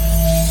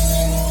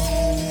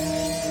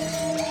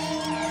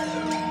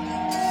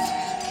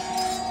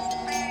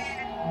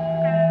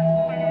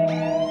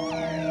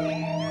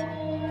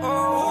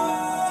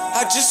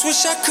 I just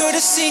wish I could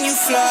have seen you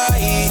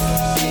fly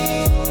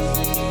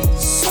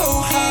so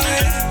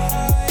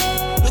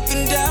high,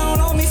 looking down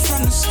on me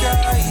from the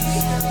sky.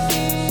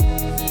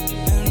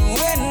 And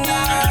when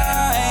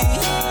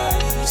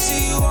I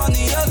see you on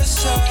the other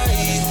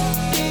side,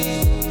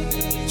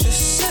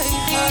 just say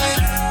hi.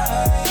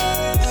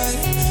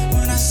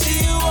 When I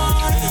see you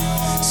on,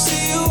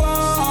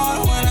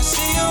 when I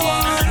see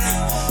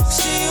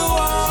you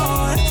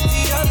on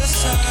the other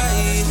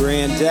side.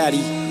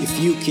 Granddaddy, if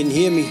you can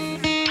hear me,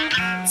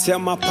 tell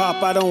my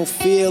pop I don't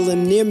feel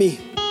him near me.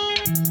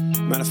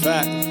 Matter of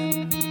fact,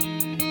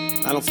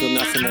 I don't feel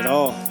nothing at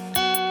all.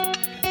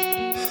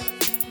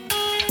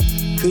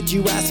 Could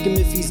you ask him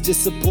if he's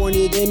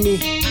disappointed in me?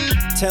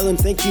 Tell him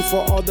thank you for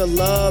all the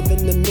love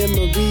and the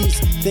memories.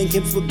 Thank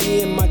him for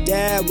being my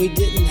dad, we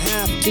didn't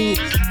have to.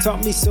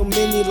 Taught me so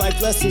many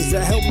life lessons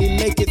that helped me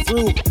make it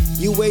through.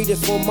 You waited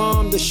for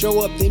mom to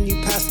show up, then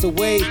you passed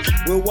away.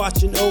 We're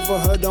watching over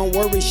her, don't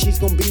worry, she's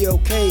gonna be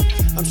okay.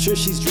 I'm sure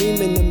she's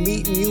dreaming of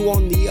meeting you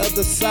on the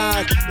other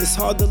side. It's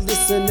hard to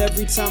listen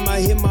every time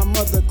I hear my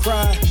mother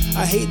cry.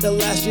 I hate the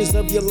last years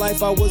of your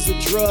life, I was a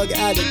drug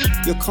addict.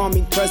 Your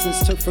calming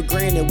presence took for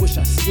granted, wish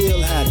I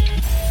still had it.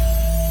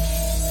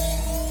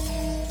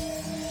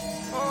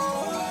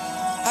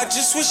 I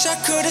just wish I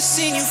could have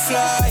seen you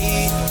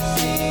fly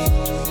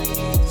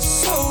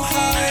so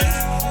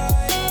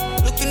high,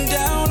 looking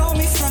down on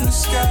me from the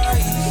sky.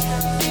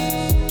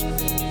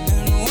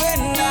 And when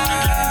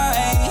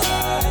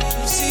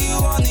I see you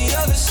on the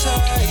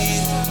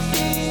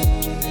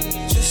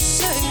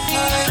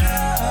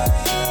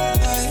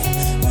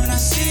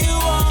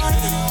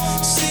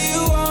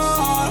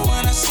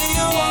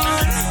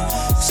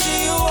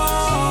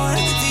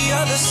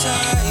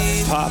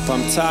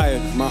I'm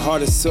tired, my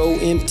heart is so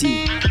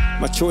empty.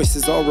 My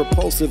choices are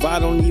repulsive, I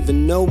don't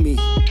even know me.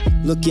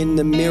 Look in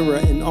the mirror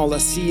and all I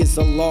see is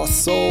a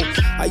lost soul.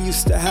 I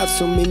used to have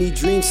so many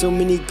dreams, so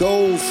many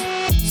goals.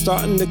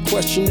 Starting to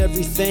question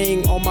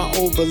everything, all my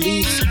old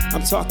beliefs.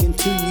 I'm talking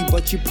to you,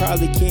 but you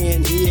probably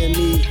can't hear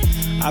me.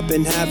 I've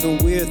been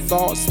having weird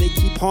thoughts, they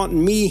keep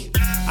haunting me.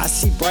 I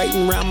see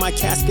brighten around my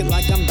casket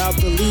like I'm about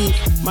to leave.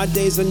 My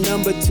days are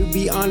numbered, to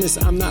be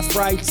honest, I'm not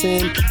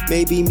frightened.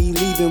 Maybe me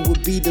leaving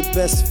would be the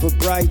best for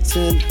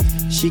Brighton.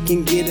 She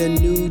can get a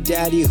new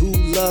daddy who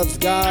loves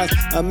God,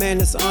 a man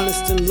that's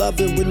honest and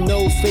loving with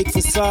no fake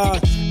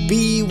facade.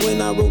 B,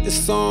 when I wrote the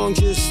song,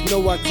 just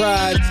know I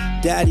cried.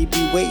 Daddy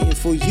be waiting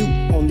for you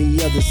on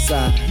the other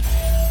side.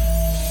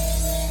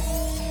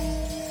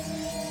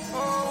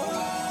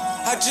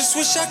 I just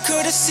wish I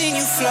could have seen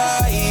you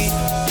fly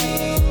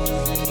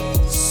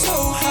so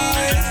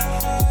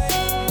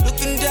high,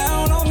 looking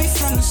down on me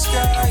from the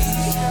sky.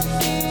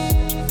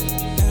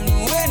 And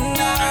when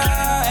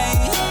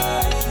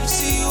I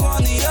see you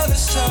on the other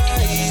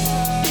side,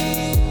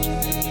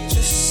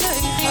 just say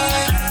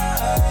hi.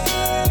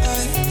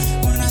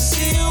 When I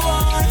see you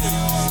on,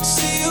 when I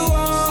see you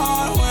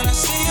on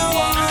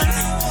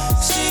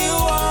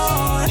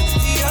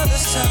the other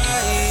side.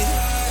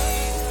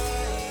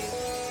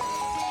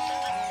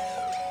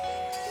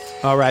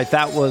 All right,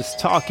 that was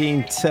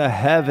Talking to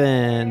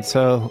Heaven.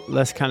 So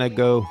let's kind of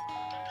go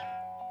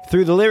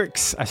through the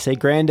lyrics. I say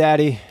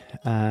granddaddy,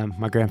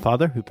 my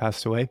grandfather who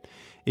passed away.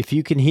 If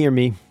you can hear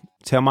me,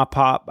 tell my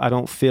pop I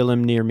don't feel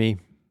him near me.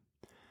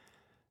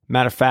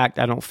 Matter of fact,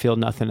 I don't feel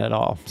nothing at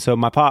all. So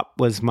my pop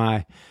was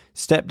my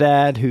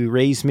stepdad who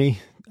raised me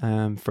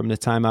from the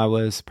time I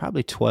was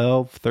probably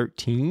 12,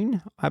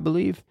 13, I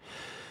believe.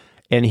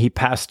 And he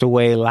passed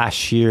away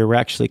last year. We're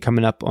actually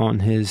coming up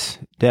on his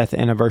death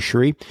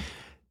anniversary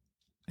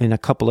in a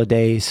couple of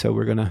days, so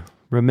we're going to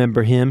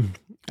remember him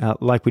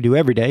like we do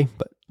every day,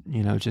 but,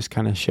 you know, just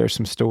kind of share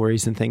some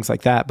stories and things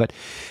like that. But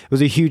it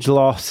was a huge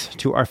loss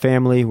to our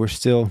family. We're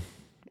still,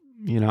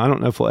 you know, I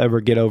don't know if we'll ever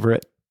get over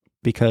it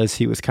because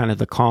he was kind of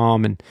the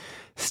calm and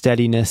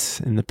steadiness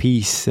and the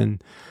peace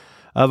and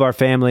of our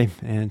family.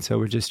 And so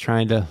we're just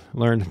trying to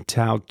learn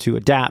how to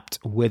adapt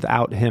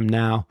without him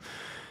now.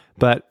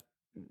 But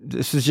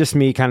this is just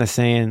me kind of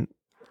saying,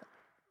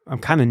 I'm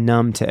kind of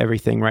numb to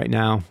everything right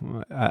now.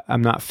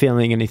 I'm not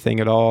feeling anything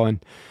at all. And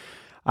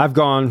I've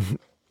gone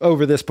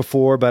over this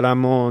before, but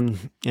I'm on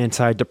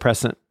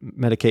antidepressant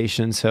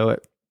medication, so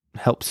it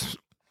helps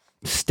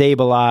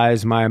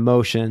stabilize my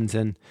emotions.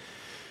 And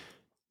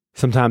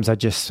sometimes I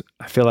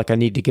feel like I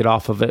need to get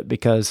off of it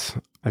because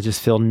I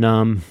just feel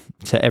numb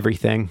to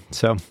everything.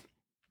 So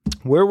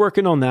we're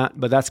working on that,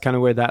 but that's kind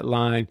of where that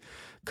line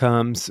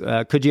comes.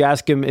 Could you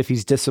ask him if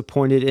he's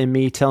disappointed in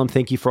me? Tell him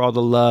thank you for all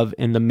the love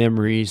and the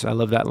memories. I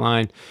love that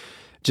line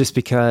just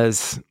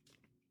because,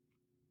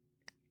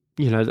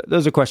 you know,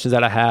 those are questions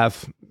that I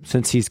have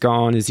since he's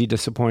gone. Is he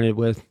disappointed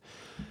with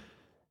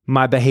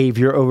my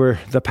behavior over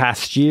the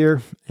past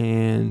year?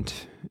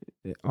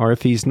 Or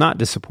if he's not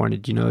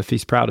disappointed, you know, if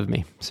he's proud of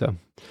me. So,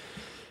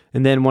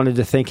 and then wanted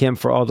to thank him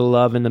for all the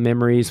love and the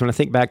memories. When I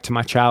think back to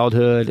my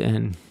childhood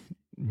and,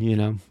 you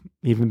know,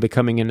 even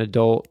becoming an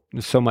adult,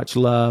 there's so much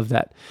love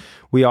that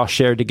we all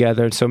shared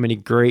together and so many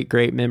great,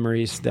 great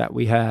memories that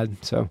we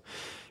had. So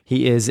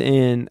he is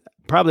in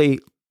probably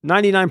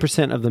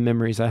 99% of the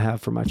memories I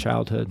have from my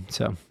childhood.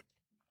 So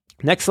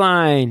next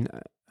line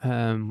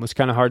was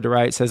kind of hard to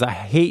write. It says, I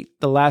hate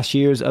the last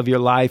years of your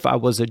life. I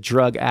was a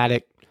drug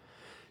addict.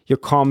 Your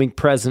calming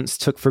presence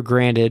took for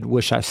granted.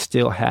 Wish I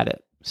still had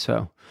it.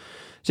 So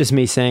just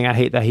me saying, I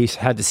hate that he's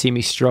had to see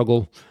me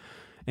struggle.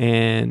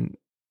 And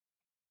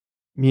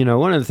you know,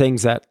 one of the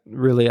things that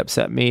really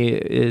upset me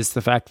is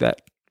the fact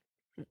that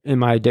in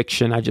my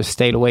addiction, I just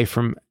stayed away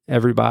from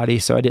everybody.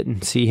 So I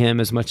didn't see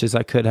him as much as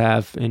I could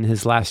have in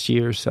his last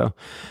year. So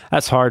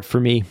that's hard for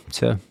me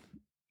to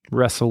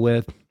wrestle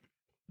with.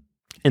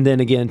 And then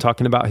again,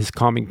 talking about his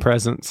calming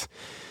presence,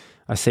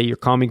 I say your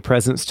calming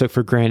presence took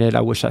for granted.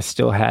 I wish I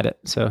still had it.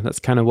 So that's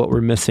kind of what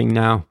we're missing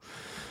now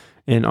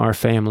in our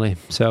family.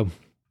 So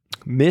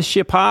miss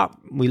you, Pop.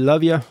 We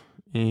love you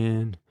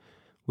and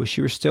wish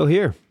you were still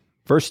here.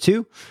 Verse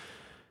 2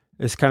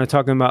 is kind of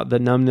talking about the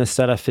numbness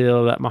that I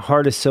feel, that my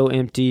heart is so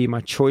empty. My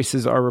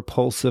choices are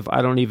repulsive.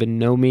 I don't even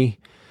know me.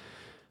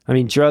 I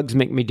mean, drugs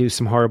make me do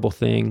some horrible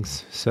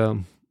things. So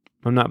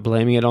I'm not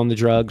blaming it on the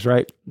drugs,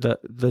 right?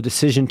 The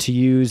decision to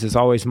use is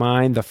always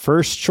mine. The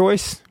first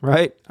choice,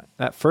 right?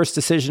 That first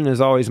decision is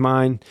always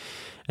mine.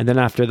 And then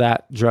after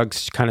that,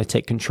 drugs kind of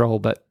take control.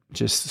 But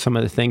just some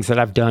of the things that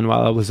I've done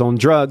while I was on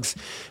drugs,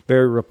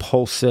 very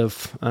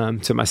repulsive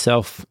to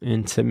myself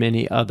and to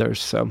many others.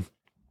 So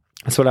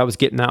that's what I was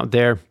getting out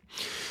there.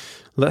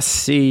 Let's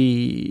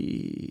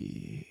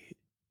see.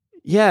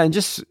 Yeah, and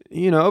just,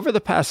 you know, over the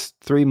past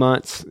 3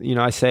 months, you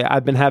know, I say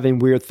I've been having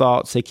weird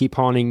thoughts. They keep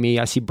haunting me.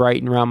 I see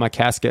brighten around my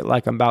casket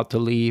like I'm about to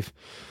leave.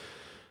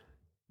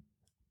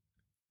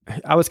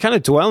 I was kind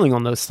of dwelling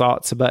on those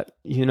thoughts, but,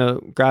 you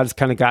know, God's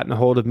kind of gotten a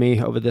hold of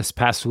me over this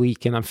past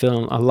week, and I'm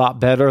feeling a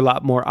lot better, a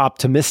lot more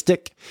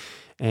optimistic.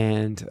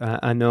 And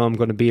I know I'm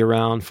going to be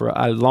around for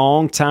a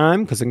long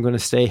time because I'm going to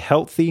stay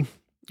healthy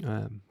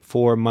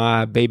for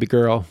my baby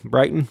girl,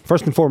 Brighton.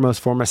 First and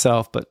foremost for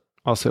myself, but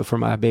also for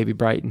my baby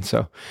Brighton.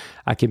 So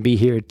I can be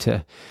here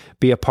to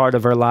be a part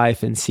of her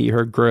life and see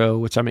her grow,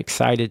 which I'm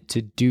excited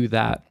to do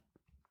that.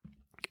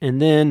 And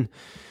then,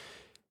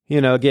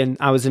 again,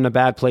 I was in a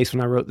bad place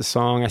when I wrote the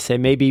song. I said,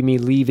 maybe me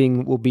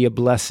leaving will be a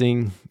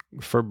blessing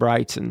for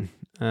Brighton.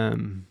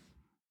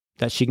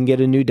 That she can get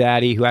a new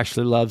daddy who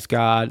actually loves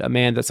God, a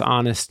man that's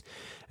honest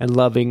and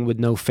loving with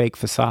no fake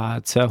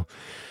facade. So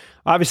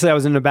obviously I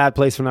was in a bad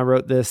place when I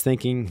wrote this,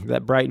 thinking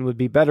that Brighton would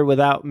be better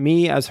without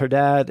me as her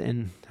dad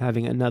and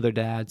having another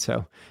dad.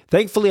 So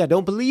thankfully I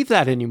don't believe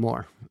that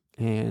anymore.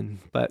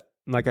 But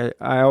like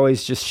I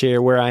always just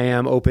share where I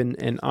am open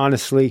and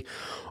honestly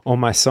on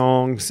my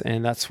songs.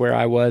 And that's where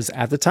I was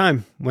at the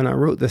time when I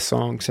wrote this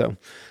song. So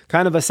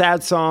kind of a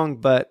sad song,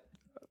 but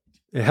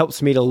it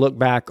helps me to look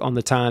back on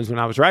the times when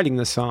I was writing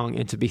this song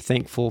and to be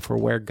thankful for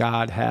where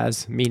God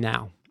has me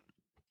now.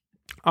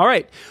 All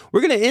right,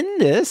 we're going to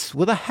end this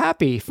with a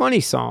happy,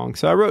 funny song.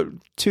 So I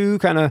wrote 2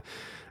 kind of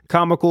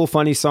comical,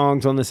 funny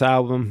songs on this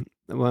album.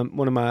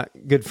 One of my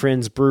good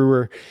friends,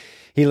 Brewer,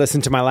 he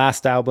listened to my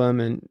last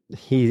album and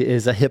he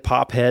is a hip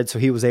hop head. So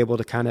he was able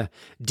to kind of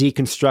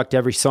deconstruct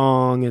every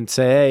song and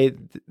say, hey,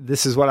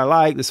 this is what I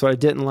like, this is what I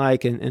didn't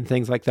like, and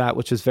things like that,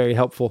 which was very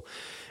helpful.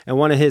 And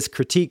one of his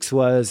critiques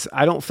was,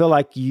 I don't feel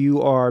like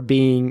you are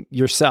being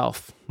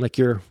yourself. Like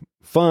your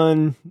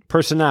fun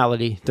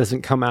personality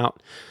doesn't come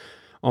out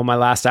on my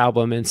last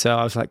album. And so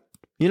I was like,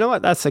 you know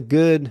what? That's a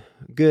good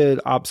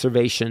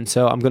observation.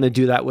 So I'm going to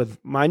do that with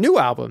my new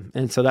album.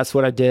 And so that's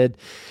what I did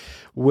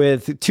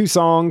with 2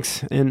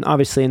 songs. And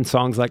obviously in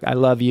songs like I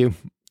Love You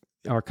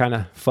are kind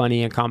of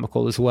funny and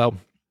comical as well,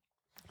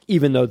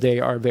 even though they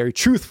are very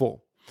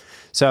truthful.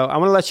 So I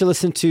want to let you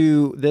listen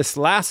to this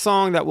last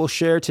song that we'll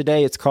share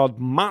today. It's called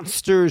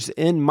Monsters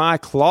in My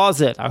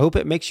Closet. I hope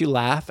it makes you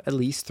laugh at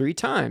least 3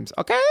 times.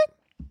 Okay?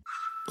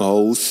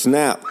 Oh,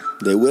 snap.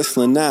 They're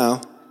whistling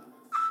now.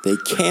 They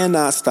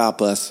cannot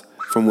stop us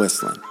from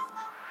whistling.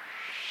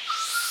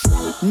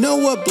 Know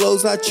what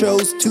blows I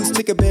chose to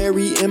stick a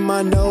berry in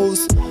my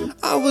nose.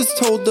 I was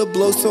told to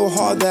blow so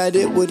hard that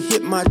it would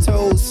hit my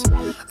toes.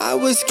 I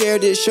was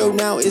scared it showed,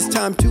 now it's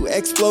time to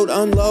explode,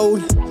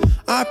 unload.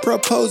 I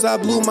propose, I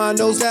blew my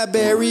nose, that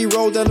berry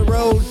rolled down the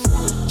road.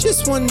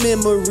 Just one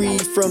memory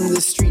from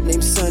this street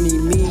named Sunny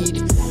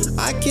Mead.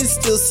 I can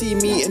still see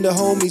me and the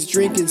homies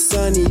drinking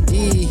Sunny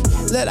D.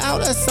 Let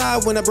out a sigh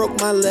when I broke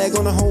my leg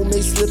on a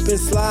homemade slip and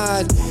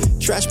slide.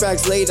 Trash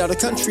bags laid out a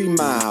country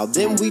mile,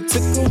 then we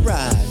took a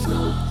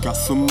ride. Got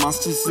some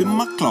monsters in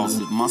my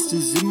closet,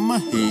 monsters in my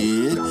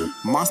head,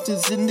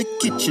 monsters in the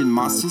kitchen,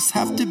 monsters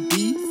have to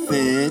be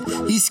fed.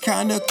 He's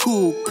kinda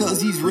cool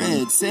cause he's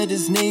red, said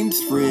his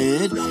name's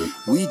Fred.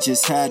 We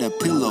just had a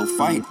pillow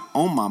fight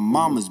on my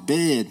mama's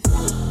bed.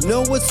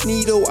 Know what's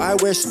neato? I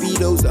wear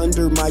Speedos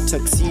under my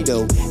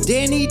tuxedo.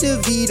 Danny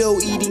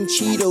DeVito eating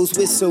Cheetos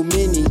with so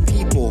many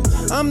people.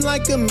 I'm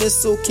like a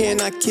missile,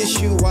 can I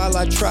kiss you while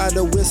I try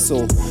to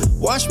whistle?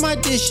 Wash my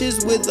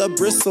dishes with a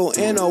bristle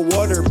and a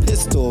water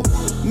pistol.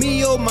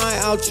 Me oh my,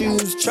 I'll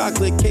choose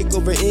chocolate cake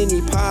over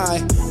any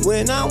pie.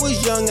 When I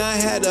was young I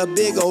had a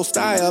big old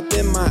sty up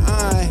in my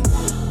eye.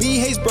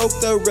 B-Hayes broke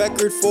the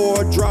record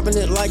for dropping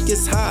it like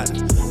it's hot.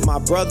 My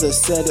brother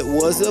said it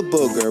was a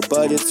booger,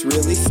 but it's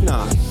really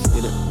snot.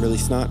 Did it really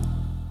snot?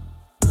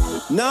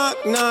 Knock,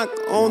 knock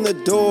on the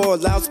door,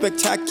 loud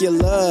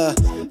spectacular.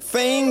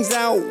 Fangs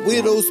out,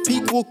 widow's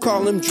peak, we'll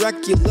call him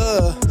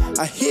Dracula.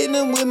 I hit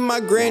him with my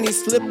granny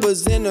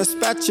slippers and a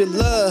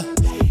spatula.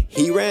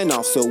 He ran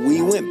off, so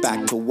we went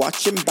back to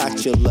watching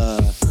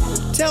Bachelor.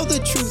 Tell the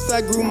truth,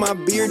 I grew my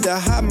beard to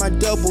hide my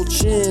double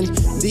chin.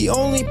 The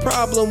only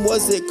problem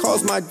was it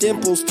caused my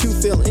dimples to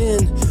fill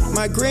in.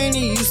 My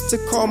granny used to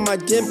call my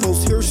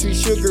dimples Hershey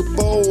sugar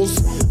bowls.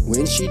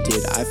 When she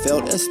did, I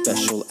felt as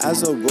special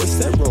as a Royce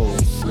that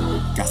rolls.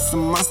 Got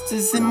some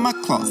monsters in my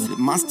closet,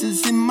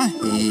 monsters in my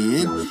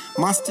head,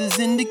 monsters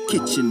in the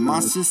kitchen,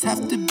 monsters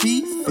have to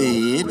be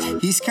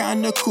fed. He's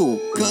kinda cool,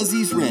 cause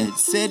he's red,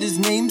 said his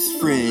name's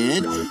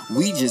Fred.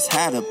 We just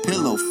had a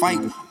pillow fight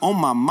on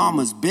my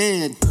mama's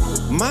bed.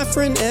 My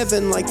friend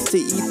Evan likes to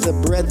eat the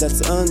bread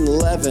that's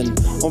unleavened.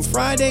 On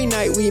Friday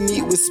night we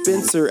meet with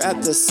Spencer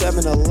at the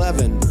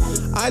 7-Eleven.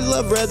 I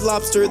love Red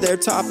Lobster, their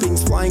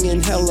toppings flying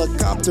in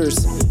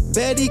helicopters.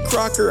 Betty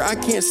Crocker, I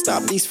can't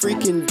stop these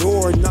freaking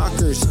door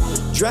knockers.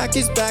 Drac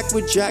is back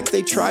with Jack,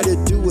 they try to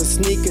do a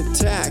sneak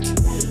attack.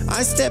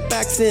 I step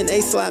back, send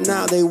a slap,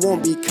 now they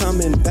won't be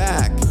coming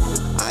back.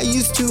 I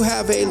used to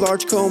have a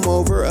large comb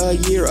over a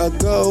year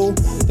ago.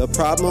 The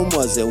problem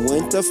was it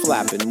went to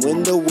flapping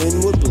when the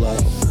wind would blow.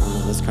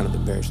 That's kind of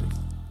embarrassing.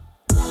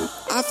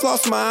 I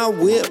floss my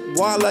whip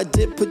while I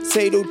dip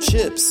potato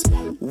chips.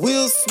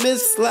 Will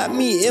Smith slapped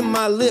me in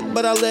my lip,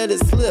 but I let it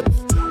slip.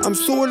 I'm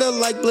sorta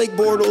like Blake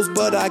Bortles,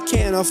 but I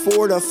can't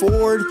afford a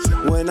Ford.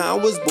 When I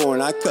was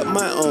born, I cut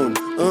my own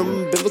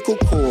umbilical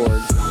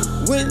cord.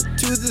 Went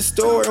to the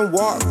store and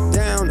walked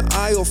down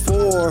aisle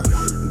 4.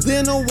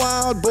 Then a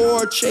wild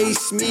boar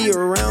chased me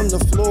around the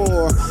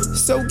floor.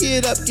 So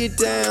get up, get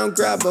down,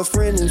 grab a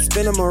friend and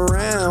spin him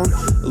around.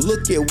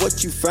 Look at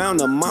what you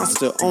found, a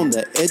monster on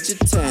the edge of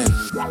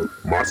town.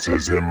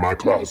 Monsters in my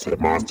closet,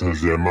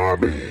 monsters in my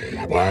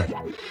bed. What?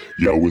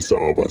 Yo, it's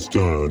almost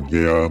done.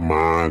 Yeah,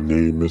 my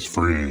name is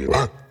Fred.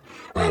 What?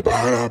 I'm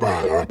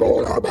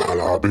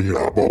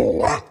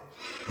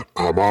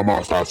a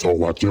monster, so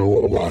what you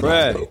want?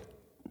 Fred,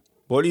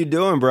 what are you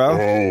doing, bro?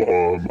 Hey,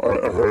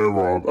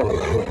 Rob.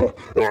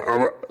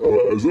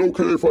 Is it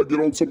okay if I get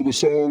on some of the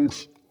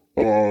songs?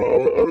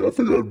 I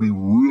think that'd be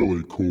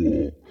really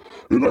cool.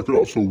 And I could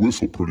also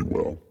whistle pretty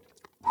well.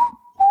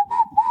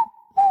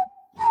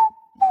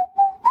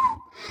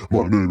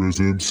 My name is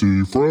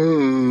MC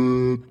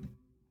Fred.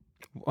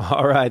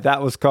 All right,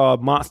 that was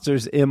called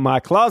Monsters in My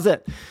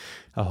Closet.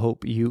 I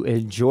hope you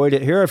enjoyed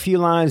it. Here are a few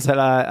lines that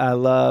I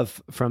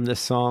love from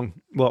this song.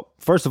 Well,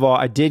 first of all,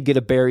 I did get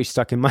a berry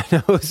stuck in my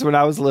nose when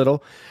I was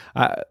little.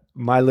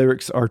 My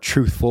lyrics are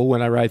truthful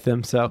when I write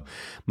them, so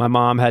my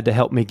mom had to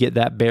help me get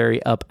that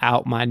berry up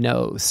out my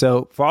nose.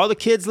 So for all the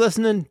kids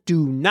listening,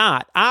 do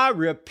not, I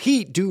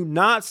repeat, do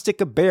not stick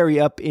a berry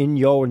up in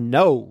your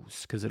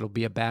nose because it'll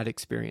be a bad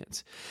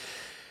experience.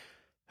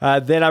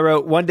 Then I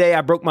wrote, one day I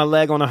broke my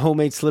leg on a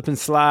homemade slip and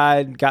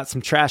slide, got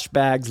some trash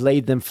bags,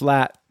 laid them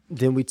flat.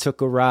 Then we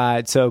took a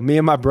ride. So me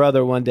and my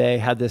brother one day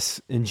had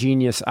this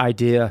ingenious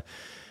idea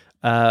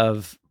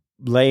of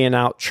laying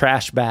out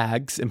trash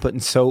bags and putting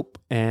soap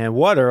and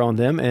water on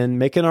them and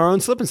making our own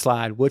slip and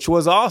slide, which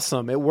was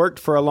awesome. It worked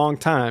for a long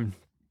time.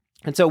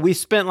 And so we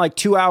spent like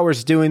 2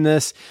 hours doing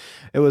this.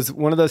 It was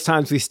one of those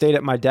times we stayed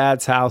at my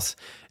dad's house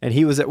and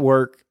he was at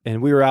work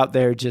and we were out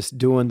there just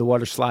doing the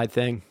water slide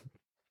thing.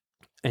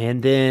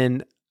 And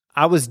then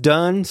I was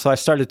done. So I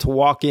started to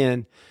walk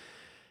in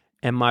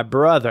and my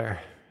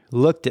brother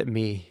looked at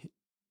me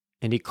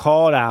and he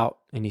called out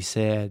and he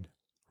said,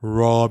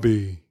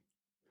 "Robbie,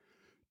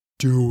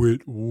 do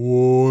it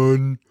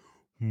one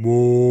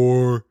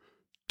more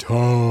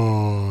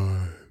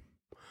time."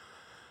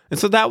 And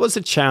so that was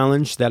a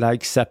challenge that I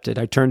accepted.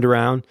 I turned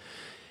around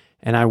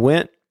and I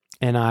went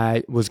and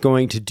I was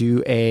going to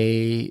do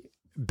a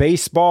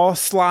baseball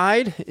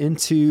slide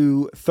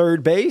into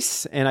third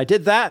base. And I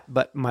did that,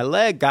 but my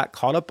leg got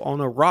caught up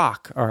on a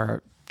rock or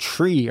a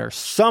tree or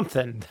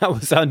something that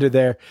was under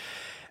there.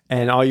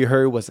 And all you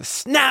heard was a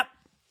snap.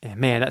 And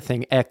man, that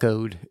thing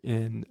echoed.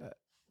 And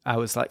I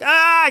was like,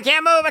 I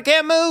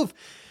can't move.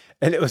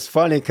 And it was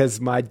funny because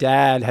my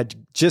dad had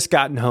just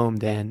gotten home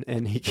then.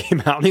 And he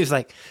came out and he was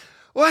like,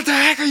 "What the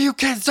heck are you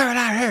kids doing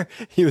out here?"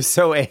 He was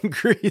so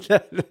angry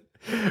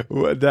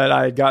that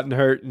I had gotten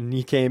hurt. And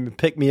he came and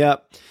picked me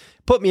up,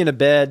 put me in a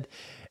bed.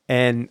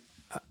 And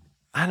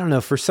I don't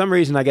know, for some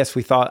reason, I guess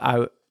we thought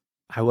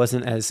I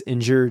wasn't as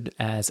injured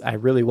as I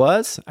really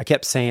was. I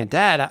kept saying,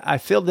 "Dad, I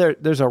feel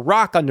there's a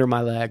rock under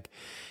my leg."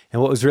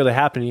 And what was really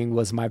happening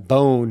was my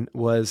bone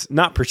was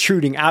not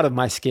protruding out of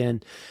my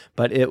skin,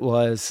 but it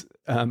was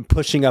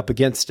pushing up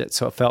against it.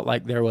 So it felt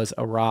like there was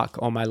a rock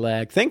on my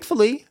leg.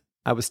 Thankfully,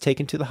 I was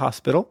taken to the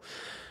hospital.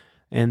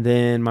 And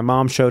then my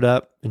mom showed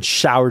up and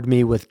showered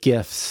me with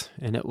gifts.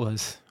 And it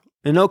was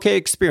an okay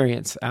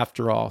experience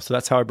after all. So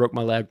that's how I broke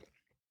my leg.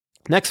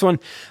 Next one,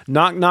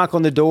 knock, knock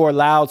on the door,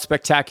 loud,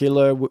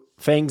 spectacular,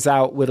 fangs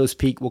out, widow's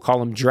peak. We'll call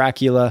him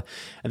Dracula.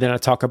 And then I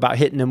talk about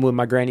hitting him with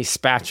my granny's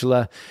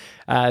spatula.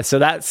 So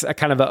that's a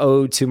kind of an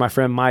ode to my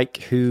friend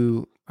Mike,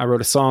 who I wrote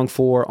a song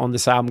for on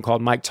this album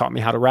called Mike Taught Me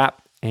How to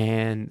Rap.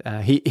 And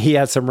he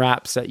had some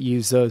raps that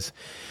use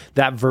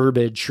that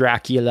verbiage,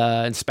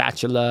 Dracula and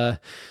spatula.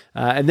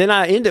 And then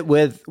I end it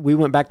with, we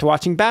went back to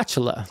watching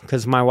Bachelor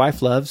because my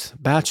wife loves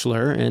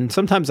Bachelor. And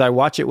sometimes I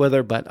watch it with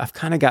her, but I've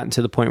kind of gotten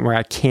to the point where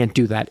I can't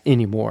do that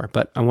anymore.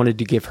 But I wanted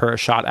to give her a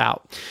shout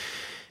out.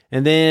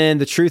 And then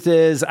the truth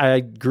is, I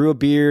grew a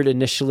beard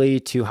initially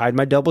to hide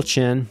my double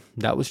chin.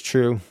 That was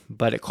true.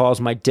 But it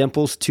caused my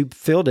dimples to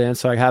filled in.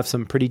 So I have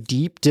some pretty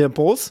deep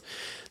dimples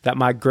that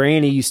my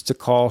granny used to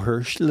call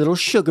her little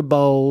sugar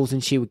bowls.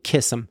 And she would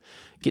kiss them,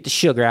 get the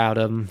sugar out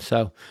of them.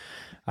 So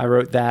I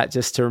wrote that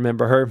just to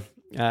remember her.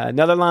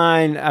 Another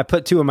line, I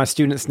put two of my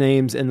students'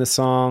 names in the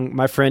song.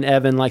 My friend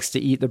Evan likes to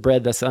eat the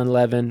bread that's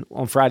unleavened.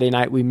 On Friday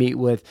night, we meet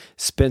with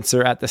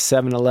Spencer at the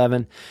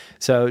 7-Eleven.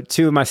 So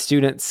two of my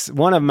students,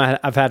 one of them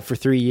I've had for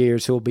 3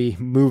 years, who will be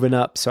moving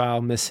up, so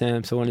I'll miss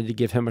him. So I wanted to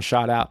give him a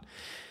shout out.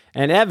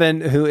 And Evan,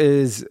 who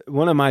is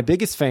one of my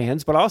biggest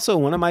fans, but also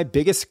one of my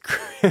biggest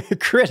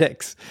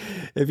critics.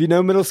 If you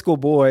know middle school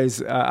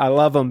boys, I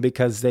love them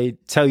because they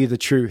tell you the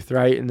truth,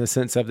 right? In the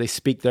sense of they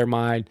speak their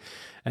mind.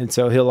 And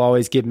so he'll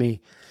always give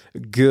me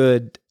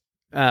good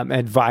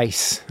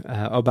advice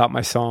about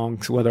my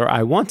songs, whether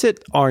I want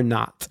it or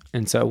not.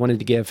 And so I wanted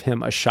to give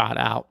him a shout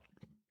out.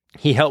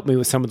 He helped me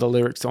with some of the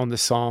lyrics on the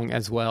song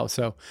as well.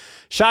 So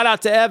shout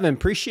out to Evan.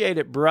 Appreciate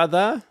it,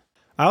 brother.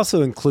 I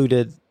also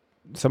included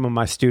some of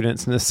my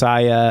students,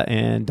 Nasaya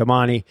and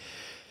Damani,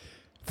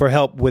 for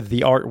help with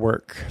the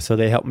artwork. So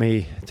they helped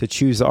me to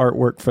choose the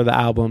artwork for the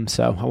album.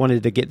 So I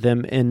wanted to get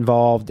them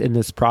involved in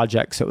this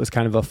project. So it was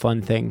kind of a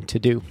fun thing to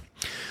do.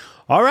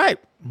 All right.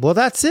 Well,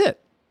 that's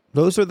it.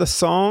 Those are the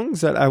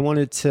songs that I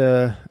wanted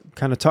to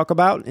kind of talk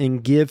about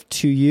and give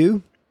to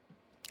you.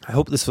 I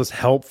hope this was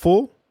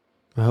helpful.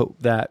 I hope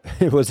that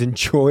it was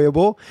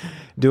enjoyable.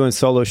 Doing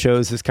solo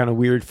shows is kind of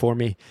weird for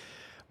me,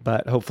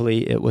 but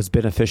hopefully it was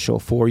beneficial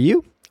for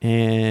you.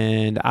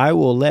 And I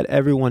will let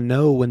everyone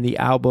know when the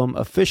album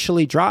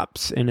officially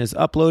drops and is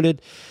uploaded.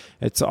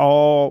 It's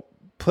all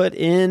put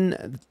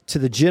in to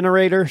the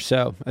generator.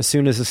 So as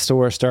soon as the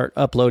stores start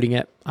uploading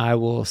it, I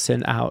will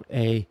send out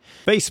a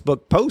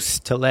Facebook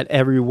post to let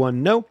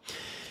everyone know.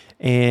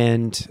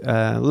 And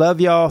love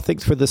y'all.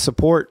 Thanks for the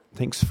support.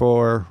 Thanks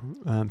for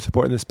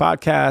supporting this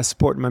podcast,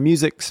 supporting my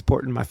music,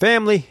 supporting my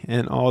family,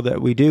 and all that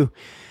we do.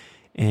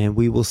 And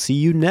we will see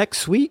you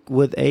next week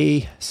with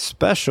a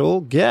special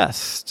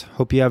guest.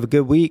 Hope you have a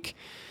good week.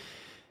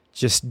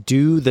 Just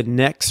do the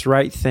next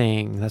right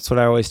thing. That's what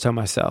I always tell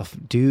myself.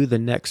 Do the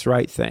next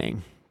right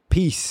thing.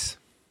 Peace.